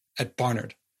at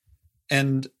Barnard,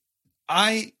 and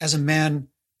I, as a man,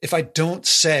 if I don't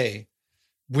say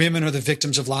women are the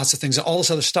victims of lots of things and all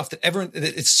this other stuff that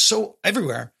it's so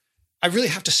everywhere, I really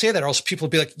have to say that, or else people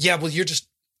will be like, "Yeah, well, you're just."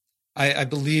 I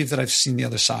believe that I've seen the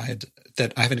other side,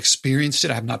 that I haven't experienced it.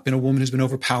 I have not been a woman who's been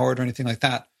overpowered or anything like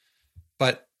that.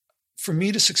 But for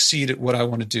me to succeed at what I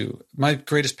want to do, my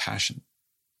greatest passion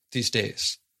these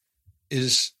days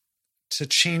is to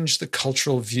change the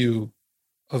cultural view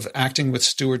of acting with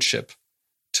stewardship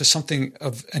to something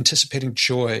of anticipating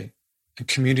joy and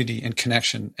community and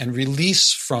connection, and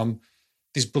release from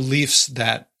these beliefs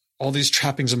that all these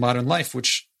trappings of modern life,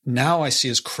 which now I see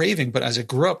as craving, but as I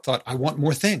grew up, thought I want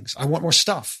more things. I want more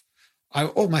stuff.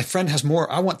 My friend has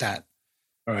more. I want that.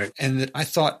 All right. And that I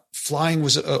thought flying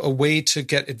was a way to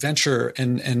get adventure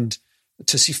and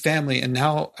to see family. And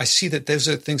now I see that those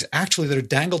are things actually that are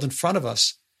dangled in front of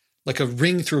us, like a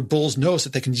ring through a bull's nose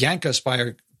that they can yank us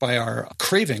by our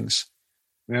cravings.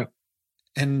 Yeah.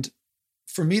 And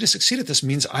for me to succeed at this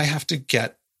means I have to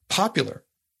get popular.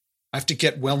 I have to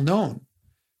get well known,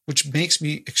 which makes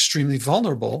me extremely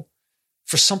vulnerable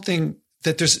for something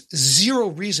that there's zero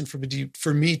reason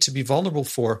for me to be vulnerable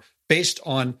for, based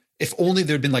on if only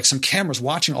there'd been like some cameras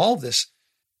watching all of this.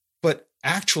 But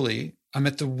actually, I'm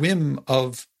at the whim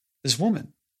of this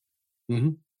woman.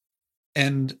 Mm-hmm.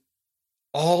 And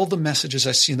all the messages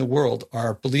I see in the world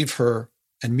are believe her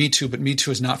and Me Too, but Me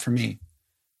Too is not for me.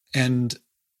 And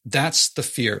that's the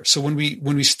fear. So when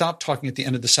we stopped talking at the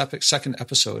end of the second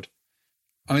episode,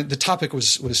 I mean, the topic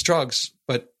was drugs,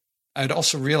 but I'd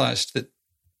also realized that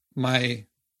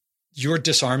your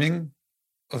disarming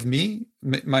of me,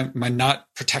 my not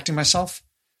protecting myself,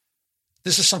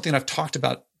 this is something I've talked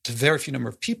about to very few number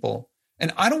of people.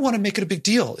 And I don't want to make it a big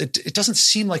deal. It doesn't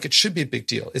seem like it should be a big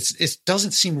deal. It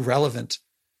doesn't seem relevant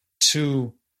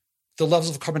to the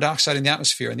levels of carbon dioxide in the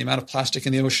atmosphere and the amount of plastic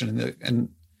in the ocean and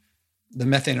the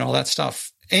methane and all that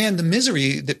stuff. And the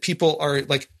misery that people are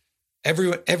like,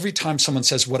 every time someone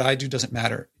says what I do doesn't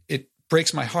matter, it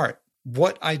breaks my heart.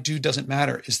 What I do doesn't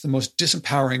matter is the most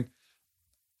disempowering.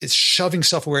 It's shoving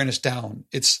self-awareness down.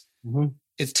 It's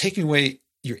taking away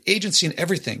your agency and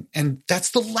everything. And that's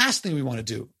the last thing we want to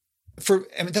do.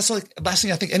 That's like the last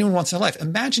thing I think anyone wants in their life.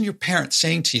 Imagine your parents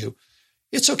saying to you,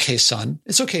 it's okay, son.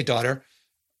 It's okay, daughter.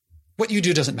 What you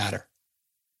do doesn't matter.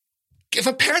 If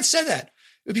a parent said that,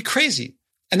 it would be crazy.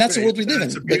 And that's the world we live in.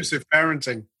 It's abusive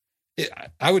parenting.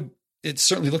 It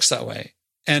certainly looks that way.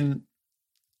 And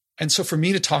so for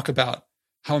me to talk about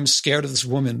how I'm scared of this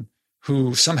woman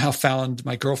who somehow found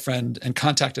my girlfriend and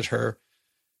contacted her,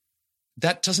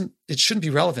 it shouldn't be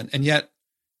relevant. And yet,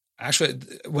 actually,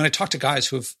 when I talk to guys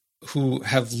who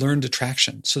have learned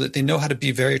attraction so that they know how to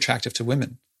be very attractive to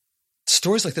women,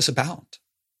 stories like this abound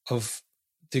of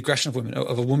the aggression of women,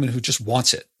 of a woman who just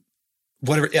wants it.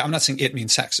 Whatever, I'm not saying it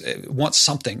means sex. It wants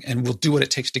something and will do what it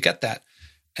takes to get that.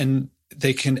 And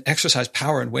they can exercise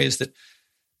power in ways that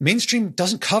mainstream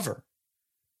doesn't cover.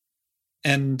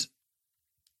 And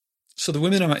so the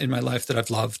women in my life that I've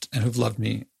loved and who've loved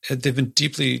me, they've been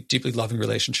deeply, deeply loving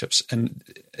relationships. And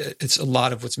it's a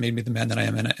lot of what's made me the man that I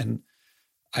am. And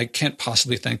I can't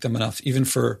possibly thank them enough, even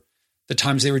for the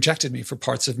times they rejected me, for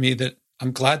parts of me that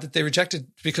I'm glad that they rejected,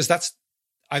 because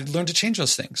I've learned to change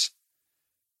those things.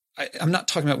 I'm not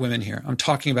talking about women here. I'm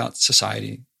talking about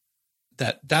society.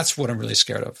 That's what I'm really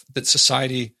scared of, that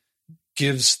society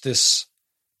gives this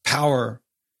power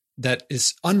that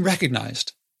is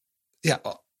unrecognized. Yeah.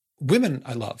 Women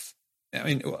I love. I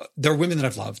mean, there are women that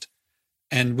I've loved,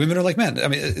 and women are like men. I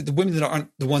mean, the women that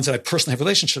aren't the ones that I personally have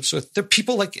relationships with, they're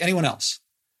people like anyone else.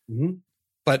 Mm-hmm.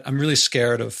 But I'm really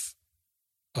scared of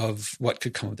what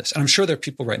could come of this. And I'm sure there are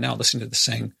people right now listening to this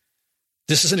saying,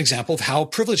 this is an example of how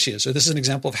privileged she is, or this is an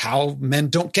example of how men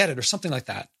don't get it, or something like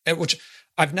that, which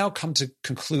I've now come to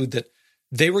conclude that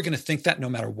they were going to think that no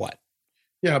matter what.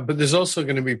 Yeah, but there's also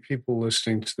going to be people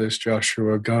listening to this, Josh, who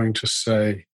are going to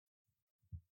say,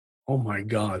 oh my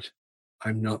God,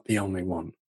 I'm not the only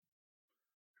one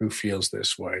who feels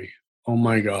this way. Oh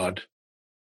my God,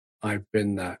 I've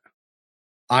been that.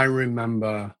 I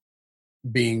remember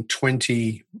being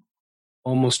 20,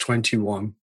 almost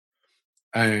 21,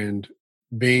 and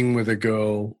being with a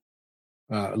girl,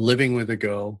 living with a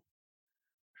girl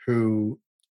who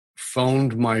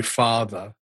phoned my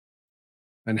father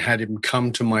and had him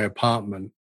come to my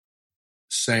apartment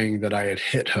saying that I had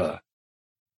hit her.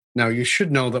 Now, you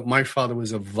should know that my father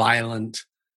was a violent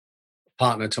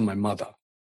partner to my mother.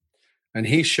 And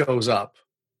he shows up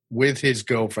with his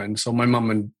girlfriend. So my mom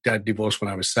and dad divorced when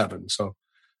I was 7. So,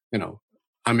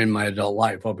 I'm in my adult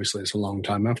life. Obviously, it's a long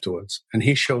time afterwards. And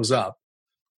he shows up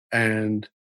and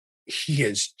he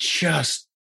is just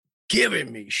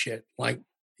giving me shit. Like,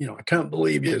 I can't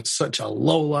believe you're such a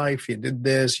lowlife. You did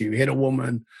this. You hit a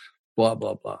woman, blah,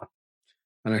 blah, blah.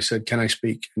 And I said, can I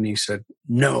speak? And he said,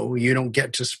 no, you don't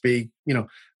get to speak.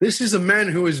 This is a man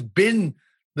who has been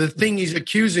the thing he's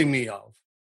accusing me of.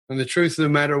 And the truth of the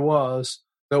matter was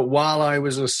that while I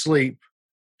was asleep,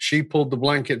 she pulled the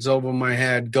blankets over my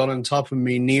head, got on top of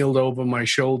me, kneeled over my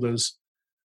shoulders,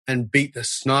 and beat the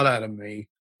snot out of me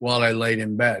while I laid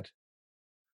in bed,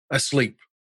 asleep.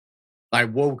 I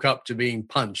woke up to being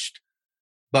punched,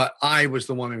 but I was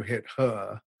the one who hit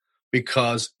her,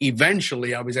 because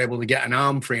eventually I was able to get an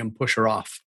arm free and push her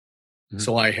off. Mm-hmm.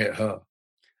 So I hit her.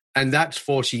 And that's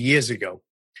 40 years ago.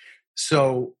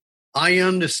 So I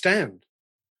understand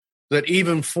that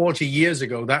even 40 years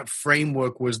ago, that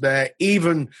framework was there,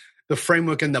 even the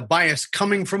framework and the bias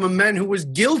coming from a man who was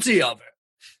guilty of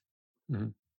it. Mm-hmm.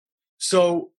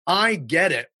 So I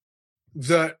get it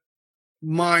that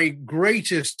my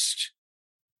greatest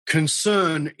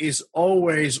concern is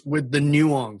always with the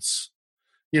nuance.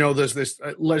 There's this,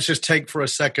 let's just take for a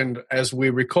second, as we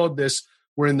record this,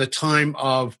 we're in the time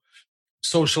of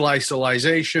social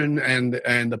isolation and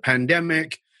the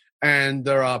pandemic, and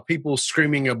there are people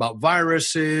screaming about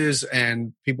viruses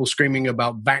and people screaming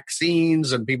about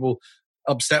vaccines and people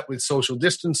upset with social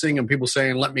distancing and people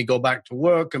saying, let me go back to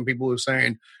work, and people who are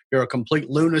saying, you're a complete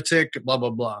lunatic, blah, blah,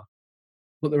 blah.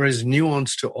 But there is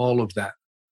nuance to all of that.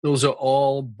 Those are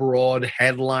all broad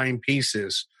headline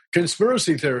pieces.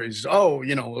 Conspiracy theories. Oh,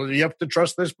 you have to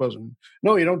trust this person.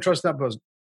 No, you don't trust that person.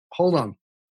 Hold on.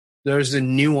 There's a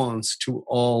nuance to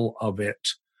all of it.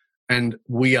 And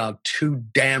we are too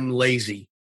damn lazy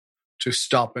to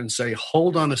stop and say,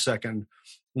 hold on a second.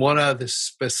 What are the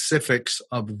specifics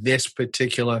of this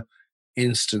particular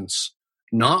instance.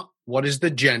 Not what is the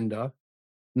gender,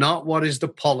 not what is the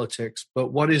politics,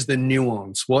 but what is the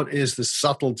nuance? What is the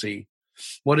subtlety?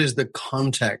 What is the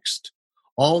context?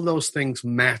 All those things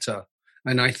matter.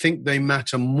 And I think they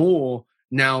matter more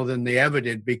now than they ever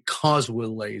did because we're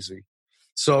lazy.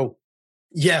 So,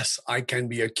 yes, I can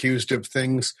be accused of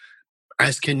things,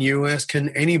 as can you, as can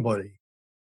anybody.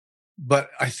 But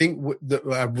I think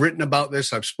I've written about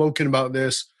this, I've spoken about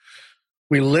this.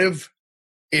 We live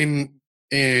in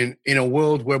a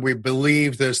world where we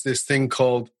believe there's this thing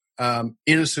called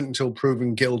innocent until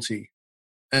proven guilty.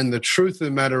 And the truth of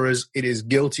the matter is, it is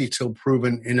guilty till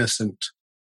proven innocent.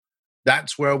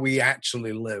 That's where we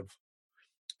actually live.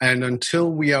 And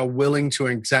until we are willing to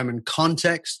examine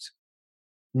context,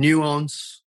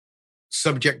 nuance,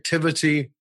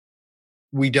 subjectivity,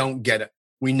 we don't get it.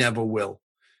 We never will.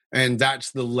 And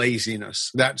that's the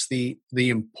laziness. That's the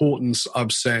importance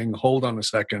of saying, hold on a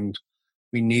second.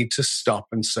 We need to stop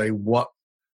and say, what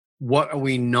are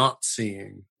we not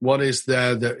seeing? What is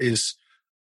there that is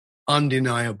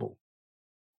undeniable?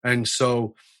 And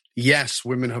so, yes,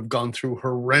 women have gone through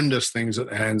horrendous things at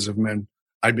the hands of men.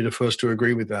 I'd be the first to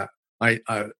agree with that.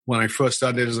 When I first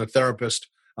started as a therapist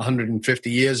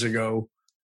 150 years ago,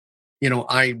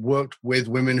 I worked with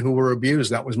women who were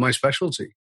abused. That was my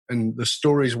specialty. And the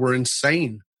stories were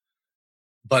insane.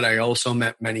 But I also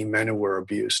met many men who were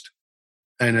abused.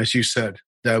 And as you said,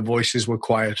 their voices were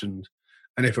quietened.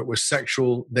 And if it was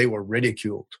sexual, they were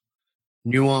ridiculed.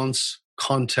 Nuance,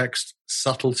 context,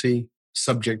 subtlety,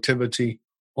 subjectivity,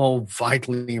 all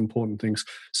vitally important things.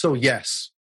 So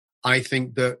yes, I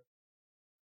think that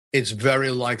it's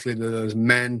very likely that there's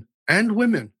men and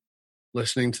women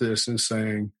listening to this and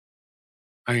saying,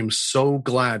 I am so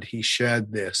glad he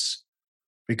shared this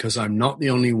because I'm not the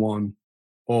only one,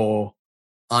 or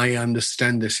I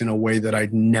understand this in a way that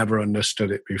I'd never understood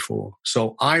it before.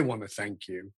 So I want to thank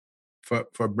you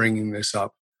for bringing this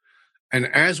up. And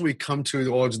as we come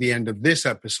towards the end of this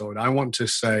episode, I want to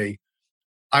say,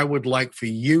 I would like for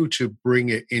you to bring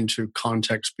it into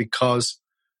context because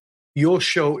your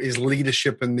show is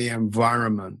leadership in the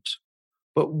environment.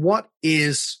 But what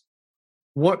is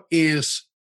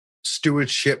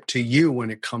stewardship to you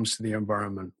when it comes to the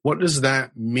environment? What does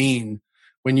that mean?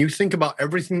 When you think about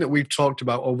everything that we've talked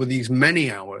about over these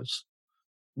many hours,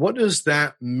 what does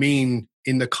that mean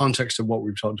in the context of what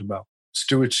we've talked about?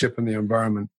 Stewardship in the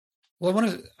environment.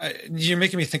 Well, you're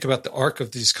making me think about the arc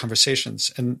of these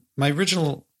conversations. And my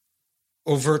original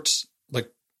overt,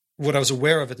 what I was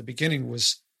aware of at the beginning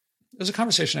was a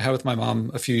conversation I had with my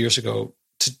mom a few years ago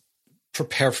to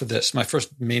prepare for this, my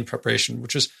first main preparation,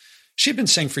 which was, she had been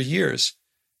saying for years,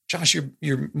 Josh,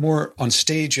 you're more on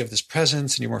stage, you have this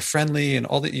presence, and you're more friendly, and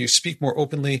all that, you speak more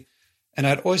openly. And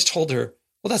I'd always told her,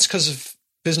 well, that's because of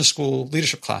business school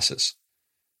leadership classes.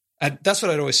 And that's what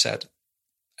I'd always said.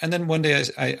 And then one day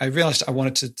I realized I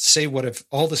wanted to say what of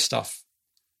all this stuff.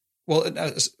 Well, and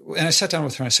I sat down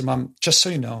with her and I said, Mom, just so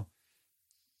you know,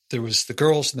 there was the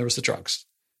girls and there was the drugs.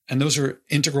 And those are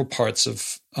integral parts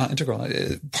of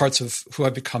who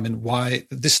I've become and why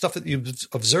this stuff that you've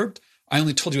observed, I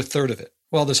only told you a third of it.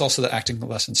 Well, there's also the acting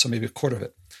lesson, so maybe a quarter of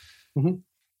it. Mm-hmm.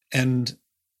 And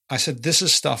I said, this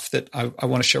is stuff that I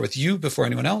want to share with you before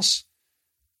anyone else,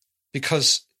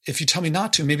 because if you tell me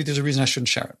not to, maybe there's a reason I shouldn't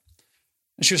share it.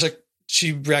 And she was like,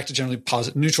 she reacted generally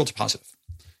positive, neutral to positive,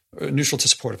 or neutral to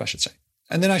supportive, I should say.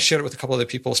 And then I shared it with a couple other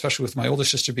people, especially with my older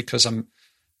sister, because I'm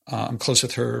close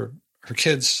with her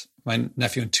kids, my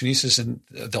nephew and two nieces, and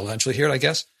they'll eventually hear it, I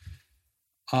guess.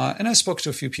 And I spoke to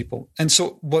a few people. And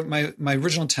so what my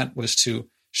original intent was to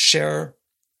share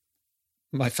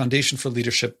my foundation for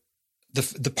leadership,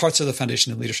 the parts of the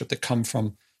foundation of leadership that come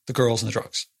from the girls and the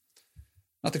drugs.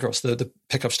 Not the girls, the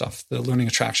pickup stuff, the learning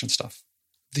attraction stuff.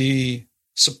 The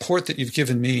support that you've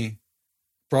given me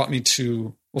brought me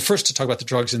to, well, first to talk about the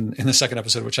drugs in the second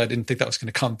episode, which I didn't think that was going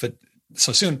to come but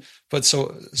so soon, but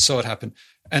so it happened.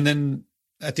 And then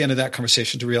at the end of that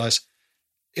conversation to realize,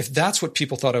 if that's what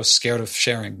people thought I was scared of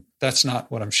sharing, that's not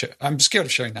what I'm sharing. I'm scared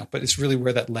of sharing that, but it's really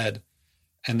where that led.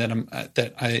 And then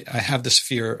I have this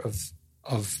fear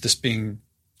of this being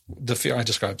the fear I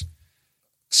described.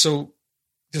 So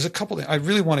there's a couple things I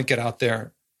really want to get out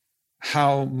there.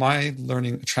 How my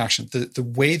learning attraction, the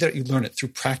way that you learn it through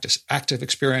practice, active,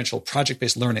 experiential,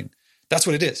 project-based learning, that's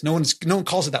what it is. No one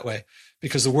calls it that way,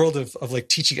 because the world of like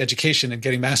teaching education and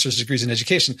getting master's degrees in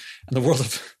education, and the world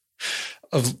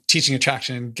of teaching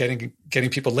attraction and getting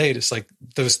people laid, is like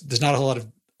there's not a whole lot of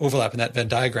overlap in that Venn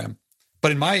diagram.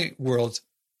 But in my world,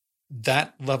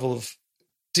 that level of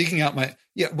digging out when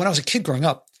I was a kid growing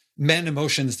up, men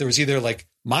emotions, there was either like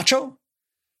macho,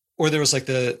 or there was like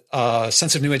the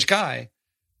sensitive new age guy.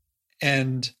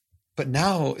 But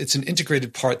now it's an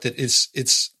integrated part that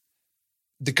it's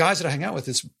the guys that I hang out with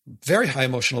is very high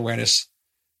emotional awareness,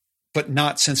 but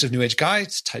not sensitive new age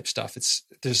guys type stuff.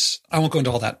 I won't go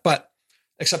into all that, but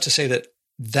except to say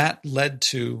that led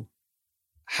to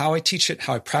how I teach it,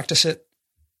 how I practice it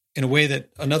in a way that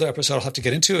another episode I'll have to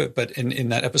get into it. But in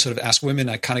that episode of Ask Women,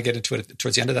 I kind of get into it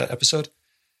towards the end of that episode.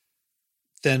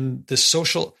 Then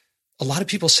a lot of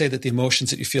people say that the emotions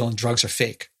that you feel in drugs are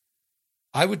fake.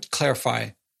 I would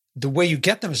clarify the way you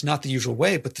get them is not the usual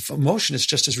way, but the emotion is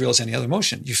just as real as any other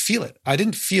emotion. You feel it. I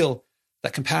didn't feel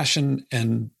that compassion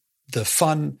and the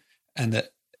fun and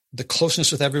the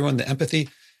closeness with everyone, the empathy.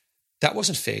 That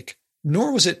wasn't fake,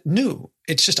 nor was it new.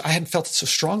 It's just I hadn't felt it so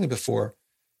strongly before.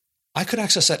 I could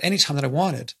access that anytime that I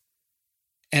wanted.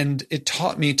 And it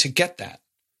taught me to get that.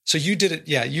 So you did it.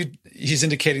 Yeah, he's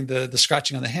indicating the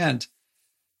scratching on the hand.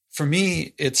 For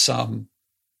me, it's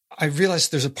I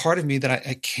realized there's a part of me that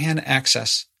I can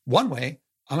access one way.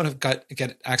 I'm going to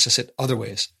get access it other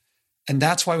ways. And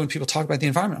that's why when people talk about the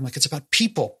environment, I'm like, it's about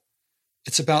people.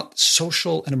 It's about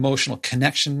social and emotional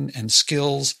connection and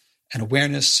skills and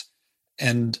awareness.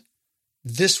 And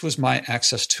this was my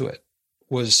access to it,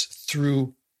 was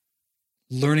through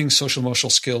learning social emotional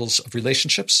skills of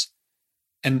relationships.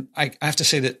 And I have to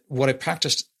say that what I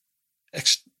practiced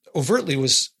overtly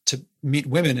was to meet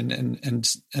women and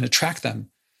attract them.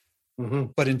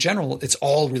 Mm-hmm. But in general, it's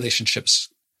all relationships.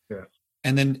 Yeah.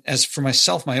 And then as for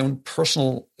myself, my own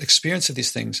personal experience of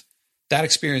these things,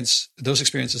 those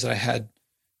experiences that I had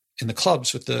in the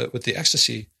clubs with the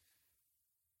ecstasy,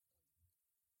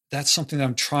 that's something that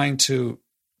I'm trying to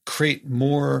create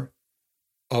more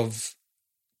of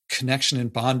connection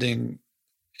and bonding.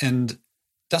 And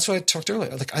that's what I talked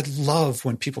earlier. Like, I love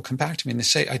when people come back to me and they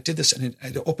say, I did this and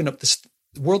it opened up this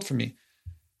world for me.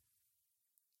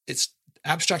 It's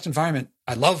abstract environment.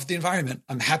 I love the environment.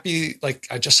 I'm happy. Like,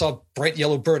 I just saw a bright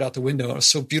yellow bird out the window. It was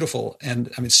so beautiful.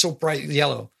 And I mean, so bright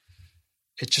yellow.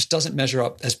 It just doesn't measure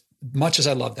up, as much as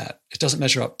I love that. It doesn't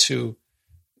measure up to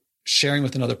sharing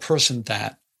with another person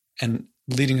that and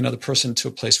leading another person to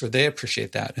a place where they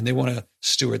appreciate that and they want to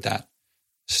steward that.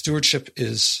 Stewardship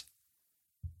is,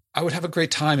 I would have a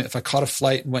great time if I caught a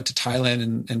flight and went to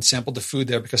Thailand and sampled the food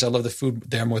there, because I love the food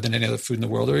there more than any other food in the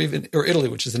world, or Italy,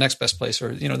 which is the next best place,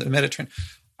 or, the Mediterranean.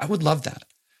 I would love that.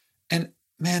 And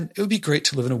man, it would be great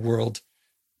to live in the world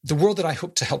that I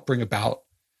hope to help bring about,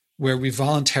 where we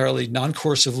voluntarily,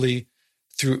 non-coercively,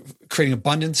 through creating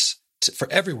abundance for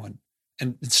everyone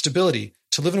and stability,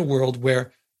 to live in a world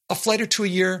where a flight or two a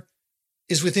year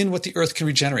is within what the earth can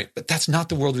regenerate. But that's not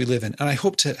the world we live in. And I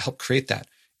hope to help create that.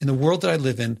 In the world that I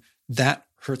live in, that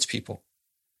hurts people.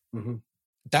 Mm-hmm.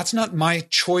 That's not my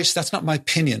choice. That's not my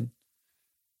opinion.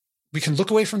 We can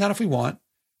look away from that if we want.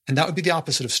 And that would be the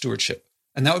opposite of stewardship.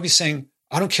 And that would be saying,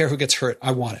 I don't care who gets hurt.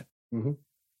 I want it. Mm-hmm.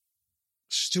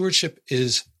 Stewardship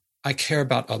is, I care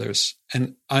about others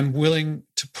and I'm willing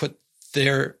to put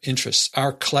their interests,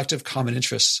 our collective common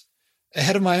interests,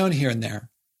 ahead of my own here and there.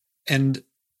 And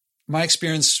my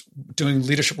experience doing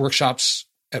leadership workshops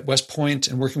at West Point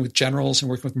and working with generals and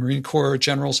working with Marine Corps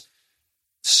generals,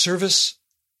 service,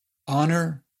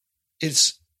 honor,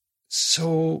 it's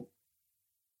so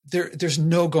there's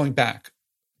no going back.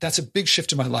 That's a big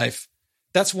shift in my life.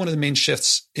 That's one of the main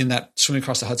shifts in that swimming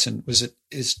across the Hudson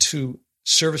is to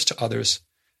service to others.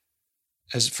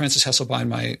 As Francis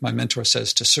Hesselbein, my mentor,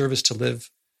 says, to serve is to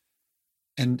live.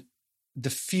 And the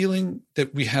feeling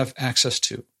that we have access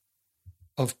to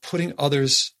of putting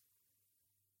others'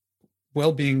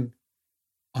 well-being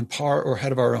on par or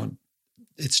ahead of our own,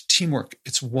 it's teamwork,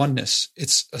 it's oneness,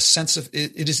 it's a sense of,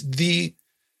 it is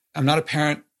I'm not a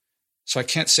parent, so I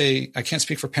can't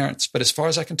speak for parents, but as far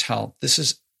as I can tell, this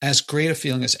is as great a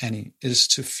feeling as any, is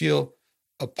to feel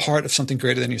a part of something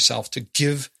greater than yourself, to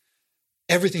give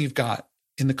everything you've got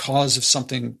in the cause of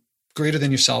something greater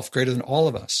than yourself, greater than all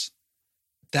of us.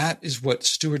 That is what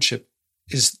stewardship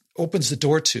opens the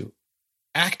door to.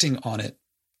 Acting on it,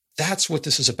 that's what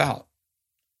this is about.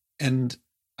 And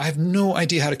I have no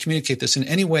idea how to communicate this in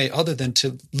any way other than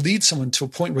to lead someone to a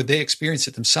point where they experience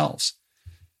it themselves.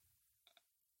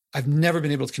 I've never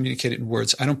been able to communicate it in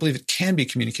words. I don't believe it can be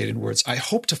communicated in words. I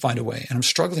hope to find a way, and I'm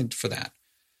struggling for that.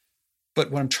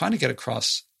 But what I'm trying to get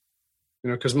across,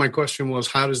 because my question was,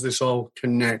 how does this all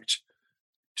connect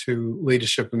to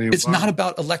leadership in the environment? It's not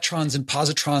about electrons and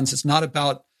positrons. It's not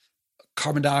about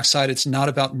carbon dioxide. It's not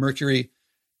about mercury.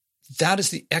 That is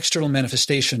the external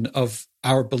manifestation of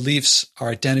our beliefs, our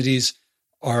identities,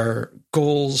 our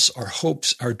goals, our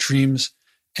hopes, our dreams.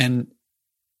 And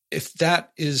if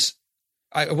that is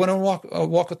I went on a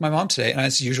walk with my mom today, and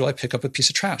as usual, I pick up a piece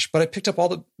of trash. But I picked up all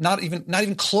the not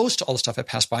even close to all the stuff I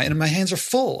passed by, and my hands are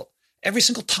full every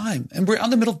single time. And we're on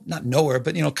the middle, not nowhere,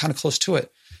 but kind of close to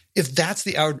it. If that's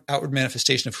the outward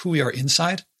manifestation of who we are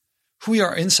inside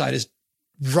is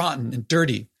rotten and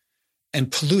dirty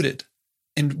and polluted,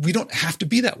 and we don't have to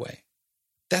be that way.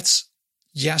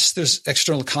 Yes, there's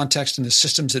external context and the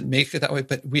systems that make it that way,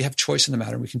 but we have choice in the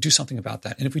matter. We can do something about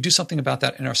that. And if we do something about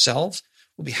that in ourselves,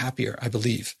 we'll be happier, I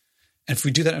believe. And if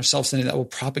we do that in ourselves, then that will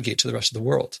propagate to the rest of the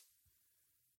world.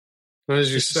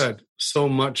 As you said, so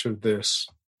much of this.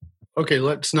 Okay,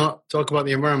 let's not talk about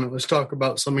the environment. Let's talk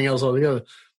about something else altogether. It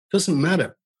doesn't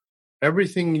matter.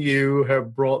 Everything you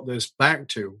have brought this back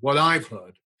to, what I've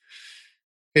heard,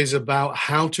 is about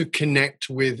how to connect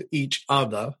with each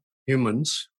other,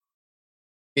 humans,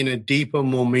 in a deeper,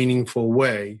 more meaningful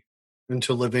way, and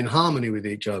to live in harmony with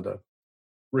each other,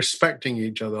 respecting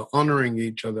each other, honoring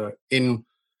each other in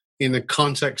the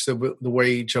context of the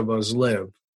way each of us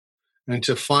live, and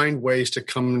to find ways to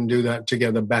come and do that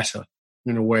together better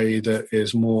in a way that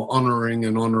is more honoring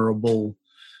and honorable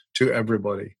to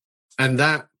everybody. And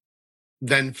that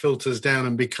then filters down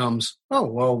and becomes, oh,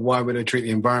 well, why would I treat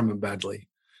the environment badly?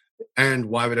 And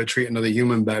why would I treat another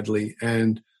human badly?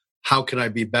 And how can I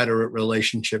be better at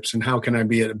relationships? And how can I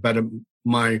be at better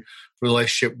my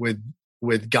relationship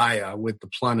with Gaia, with the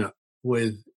planet,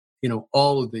 with,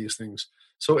 all of these things.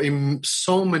 So in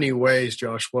so many ways,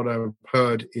 Josh, what I've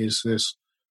heard is this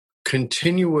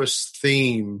continuous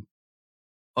theme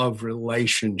of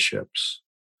relationships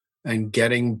and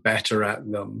getting better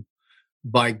at them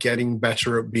by getting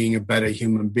better at being a better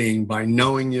human being. By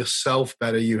knowing yourself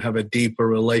better, you have a deeper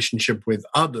relationship with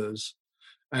others.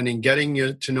 And in getting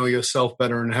to know yourself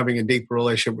better and having a deeper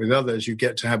relationship with others, you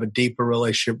get to have a deeper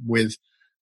relationship with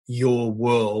your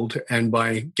world. And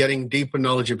by getting deeper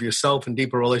knowledge of yourself and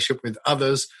deeper relationship with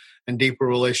others and deeper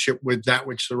relationship with that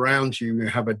which surrounds you, you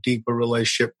have a deeper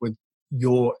relationship with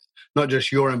not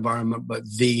just your environment, but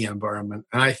the environment.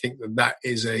 And I think that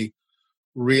is a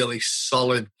really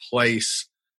solid place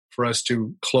for us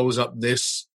to close up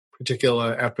this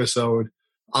particular episode.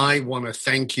 I want to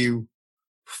thank you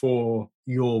for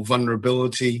your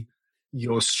vulnerability,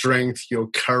 your strength, your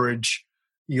courage,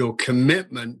 your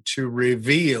commitment to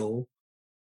reveal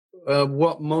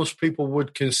what most people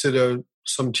would consider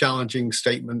some challenging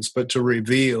statements, but to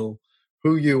reveal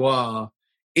who you are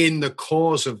in the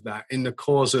cause of that, in the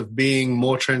cause of being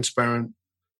more transparent,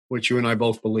 which you and I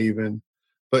both believe in,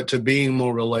 but to being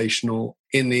more relational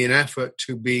in an effort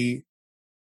to be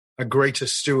a greater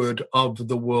steward of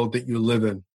the world that you live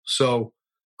in. So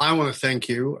I want to thank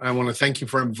you. I want to thank you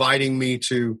for inviting me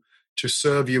to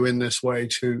serve you in this way,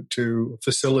 to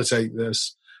facilitate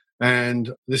this.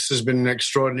 And this has been an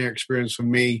extraordinary experience for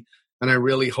me. And I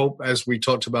really hope, as we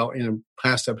talked about in a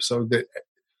past episode, that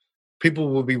people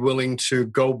will be willing to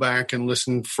go back and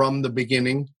listen from the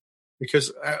beginning,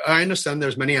 because I understand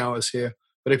there's many hours here.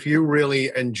 But if you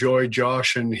really enjoy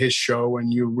Josh and his show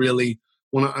and you really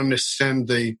want to understand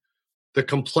the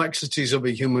complexities of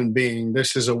a human being,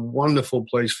 this is a wonderful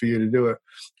place for you to do it.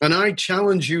 And I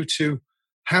challenge you to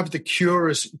have the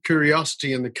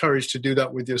curiosity and the courage to do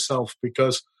that with yourself,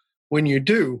 because when you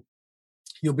do,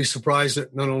 you'll be surprised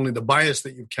at not only the bias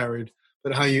that you've carried,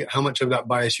 but how much of that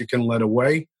bias you can let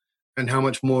away, and how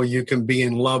much more you can be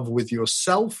in love with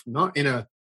yourself, not in a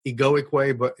egoic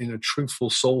way, but in a truthful,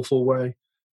 soulful way.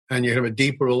 And you have a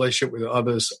deeper relationship with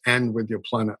others and with your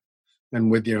planet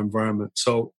and with your environment.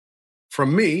 So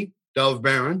from me, Dov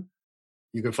Baron,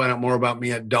 you can find out more about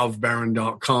me at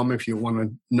dovbaron.com. If you want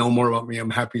to know more about me, I'm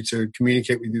happy to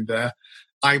communicate with you there.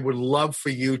 I would love for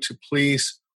you to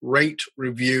please rate,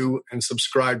 review, and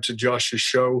subscribe to Josh's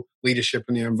show, Leadership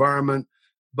in the Environment.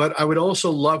 But I would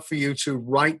also love for you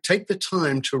to take the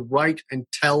time to write and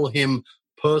tell him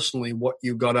personally what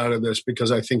you got out of this,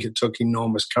 because I think it took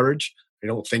enormous courage. I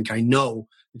know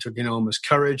it took enormous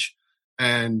courage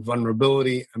and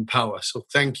vulnerability and power. So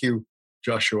thank you,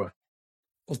 Joshua.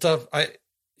 Well, Dov,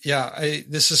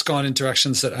 this has gone in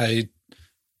directions that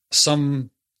some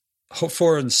hoped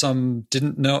for and some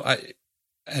didn't know.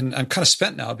 And I'm kind of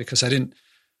spent now because I didn't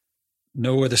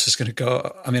know where this is going to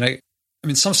go. I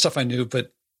mean, some stuff I knew,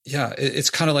 but yeah, it's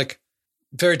kind of like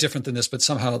very different than this, but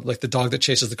somehow like the dog that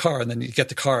chases the car, and then you get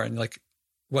the car and you're like,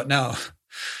 what now?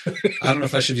 I don't know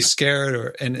if I should be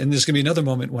scared and there's going to be another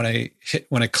moment when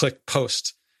I click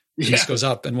post and this goes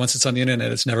up, and once it's on the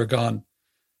internet, it's never gone.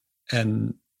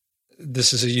 And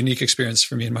this is a unique experience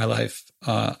for me in my life.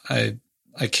 I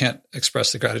can't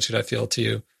express the gratitude I feel to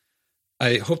you.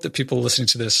 I hope that people listening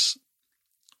to this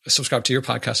subscribe to your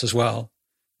podcast as well,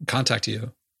 contact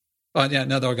you. Now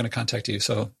they're all going to contact you.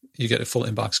 So you get a full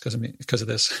inbox because of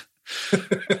this.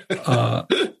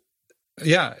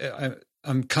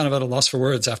 I'm kind of at a loss for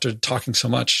words after talking so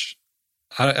much.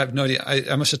 I have no idea.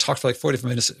 I must have talked for like 45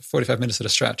 minutes at a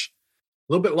stretch.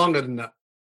 A little bit longer than that.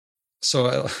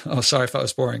 So, sorry if I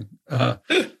was boring. Not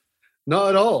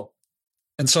at all.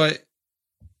 And so I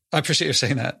appreciate you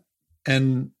saying that.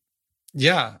 And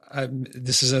yeah,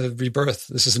 this is a rebirth.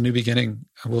 This is a new beginning.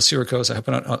 We'll see where it goes. I hope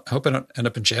I don't end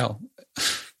up in jail.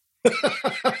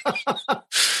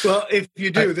 Well, if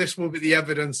you do, this will be the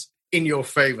evidence in your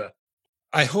favor.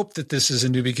 I hope that this is a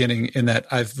new beginning in that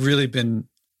I've really been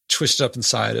twisted up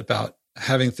inside about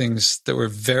having things that were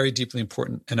very deeply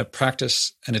important and a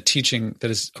practice and a teaching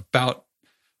that is about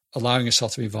allowing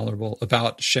yourself to be vulnerable,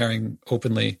 about sharing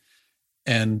openly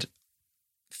and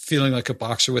feeling like a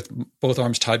boxer with both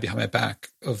arms tied behind my back,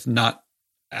 of not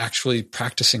actually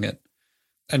practicing it.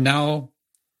 And now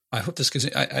I hope this gives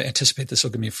me, I anticipate this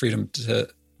will give me freedom to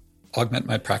augment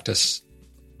my practice.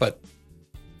 But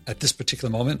at this particular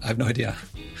moment, I have no idea.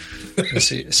 We'll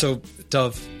see. So,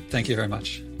 Dov, thank you very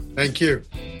much. Thank you.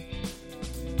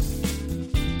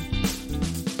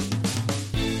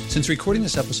 Since recording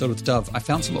this episode with Dov, I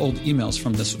found some old emails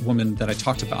from this woman that I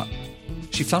talked about.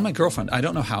 She found my girlfriend. I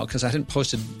don't know how, because I hadn't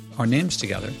posted our names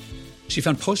together. She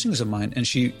found postings of mine, and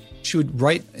she would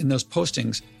write in those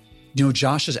postings,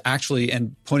 Josh is actually,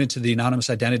 and pointed to the anonymous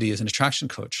identity as an attraction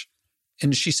coach.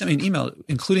 And she sent me an email,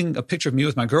 including a picture of me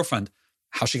with my girlfriend.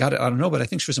 How she got it, I don't know, but I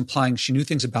think she was implying she knew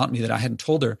things about me that I hadn't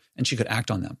told her, and she could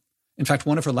act on them. In fact,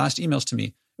 one of her last emails to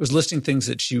me was listing things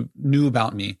that she knew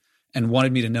about me and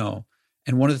wanted me to know.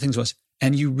 And one of the things was,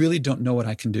 and you really don't know what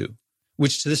I can do,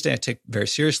 which to this day I take very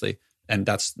seriously. And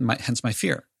that's hence my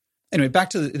fear. Anyway,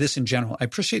 back to this in general. I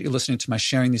appreciate you listening to my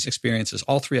sharing these experiences,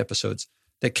 all 3 episodes,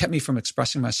 that kept me from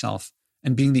expressing myself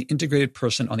and being the integrated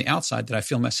person on the outside that I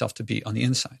feel myself to be on the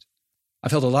inside.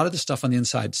 I've held a lot of this stuff on the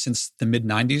inside since the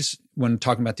mid-90s when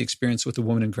talking about the experience with a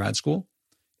woman in grad school,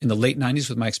 in the late 90s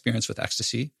with my experience with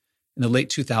ecstasy, in the late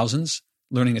 2000s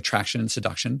learning attraction and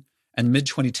seduction, and the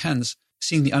mid-2010s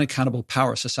seeing the unaccountable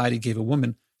power society gave a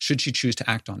woman should she choose to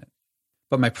act on it.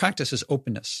 But my practice is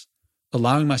openness,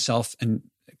 allowing myself and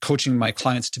coaching my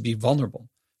clients to be vulnerable,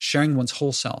 sharing one's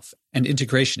whole self, and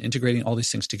integration, integrating all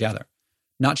these things together.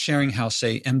 Not sharing how,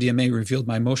 say, MDMA revealed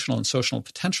my emotional and social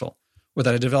potential, or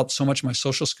that I developed so much of my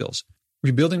social skills,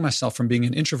 rebuilding myself from being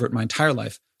an introvert my entire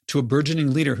life to a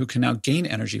burgeoning leader who can now gain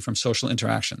energy from social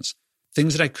interactions,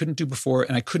 things that I couldn't do before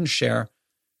and I couldn't share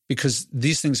because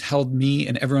these things held me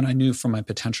and everyone I knew from my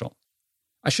potential.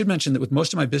 I should mention that with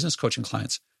most of my business coaching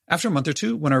clients, after a month or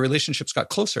two, when our relationships got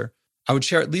closer, I would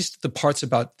share at least the parts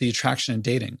about the attraction and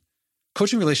dating.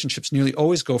 Coaching relationships nearly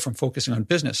always go from focusing on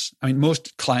business. I mean,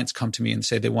 most clients come to me and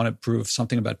say they want to prove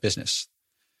something about business.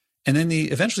 And then they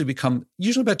eventually become,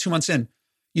 usually about 2 months in,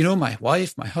 my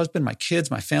wife, my husband, my kids,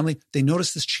 my family, they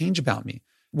notice this change about me.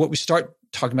 What we start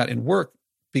talking about in work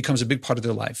becomes a big part of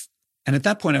their life. And at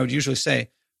that point, I would usually say,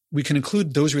 we can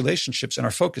include those relationships in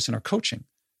our focus in our coaching.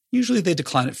 Usually they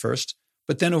decline at first,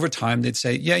 but then over time they'd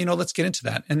say, yeah, let's get into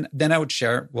that. And then I would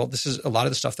share, well, this is a lot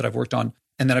of the stuff that I've worked on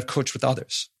and that I've coached with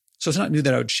others. So it's not new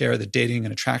that I would share the dating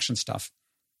and attraction stuff,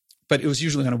 but it was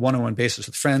usually on a one-on-one basis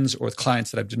with friends or with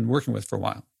clients that I've been working with for a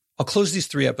while. I'll close these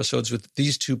 3 episodes with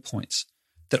these 2 points,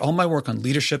 that all my work on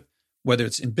leadership, whether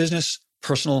it's in business,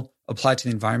 personal, applied to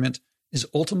the environment, is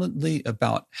ultimately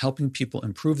about helping people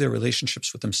improve their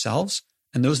relationships with themselves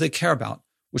and those they care about,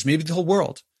 which may be the whole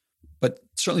world, but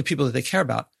certainly people that they care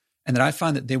about, and that I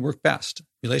find that they work best,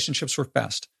 relationships work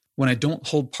best, when I don't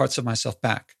hold parts of myself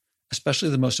back, especially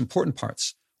the most important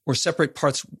parts, or separate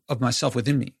parts of myself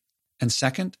within me. And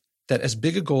second, that as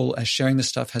big a goal as sharing this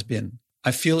stuff has been,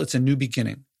 I feel it's a new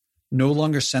beginning, no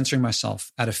longer censoring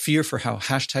myself out of fear for how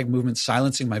 #movement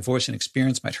silencing my voice and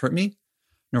experience might hurt me,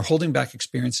 nor holding back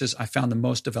experiences I found the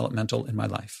most developmental in my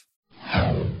life.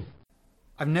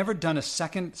 I've never done a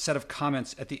second set of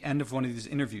comments at the end of one of these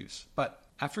interviews, but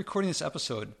after recording this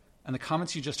episode and the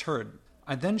comments you just heard,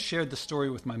 I then shared the story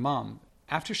with my mom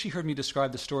after she heard me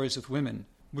describe the stories with women,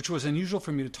 which was unusual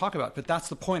for me to talk about, but that's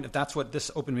the point, if that's what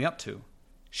this opened me up to.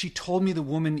 She told me the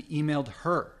woman emailed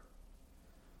her.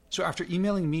 So after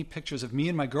emailing me pictures of me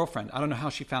and my girlfriend, I don't know how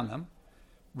she found them,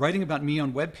 writing about me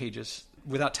on web pages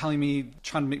without telling me,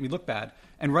 trying to make me look bad,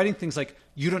 and writing things like,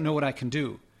 you don't know what I can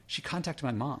do, she contacted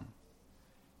my mom.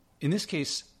 In this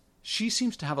case, she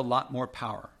seems to have a lot more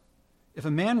power. If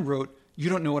a man wrote, you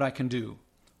don't know what I can do,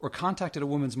 or contacted a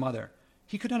woman's mother,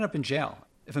 he could end up in jail.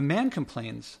 If a man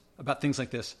complains about things like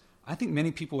this, I think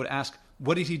many people would ask,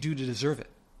 what did he do to deserve it?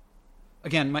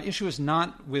 Again, my issue is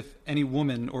not with any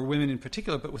woman or women in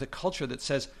particular, but with a culture that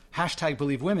says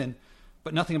 #BelieveWomen,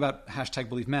 but nothing about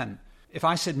 #BelieveMen. If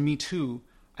I said me too,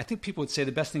 I think people would say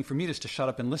the best thing for me is to shut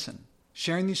up and listen.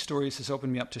 Sharing these stories has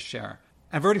opened me up to share.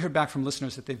 I've already heard back from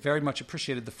listeners that they very much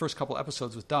appreciated the first couple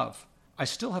episodes with Dove. I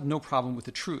still have no problem with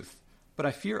the truth, but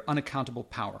I fear unaccountable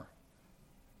power.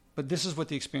 But this is what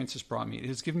the experience has brought me. It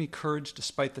has given me courage,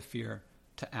 despite the fear,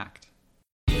 to act.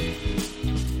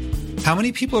 How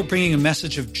many people are bringing a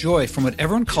message of joy from what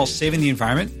everyone calls saving the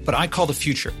environment, but I call the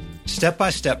future? Step by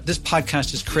step, this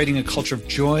podcast is creating a culture of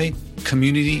joy,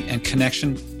 community, and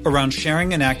connection around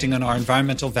sharing and acting on our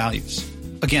environmental values.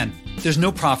 Again, there's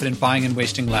no profit in buying and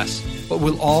wasting less, but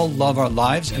we'll all love our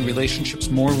lives and relationships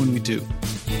more when we do.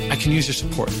 I can use your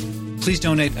support. Please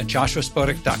donate at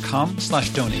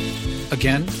joshuaspodek.com/donate.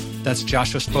 Again, that's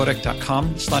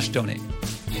joshuaspodek.com/donate.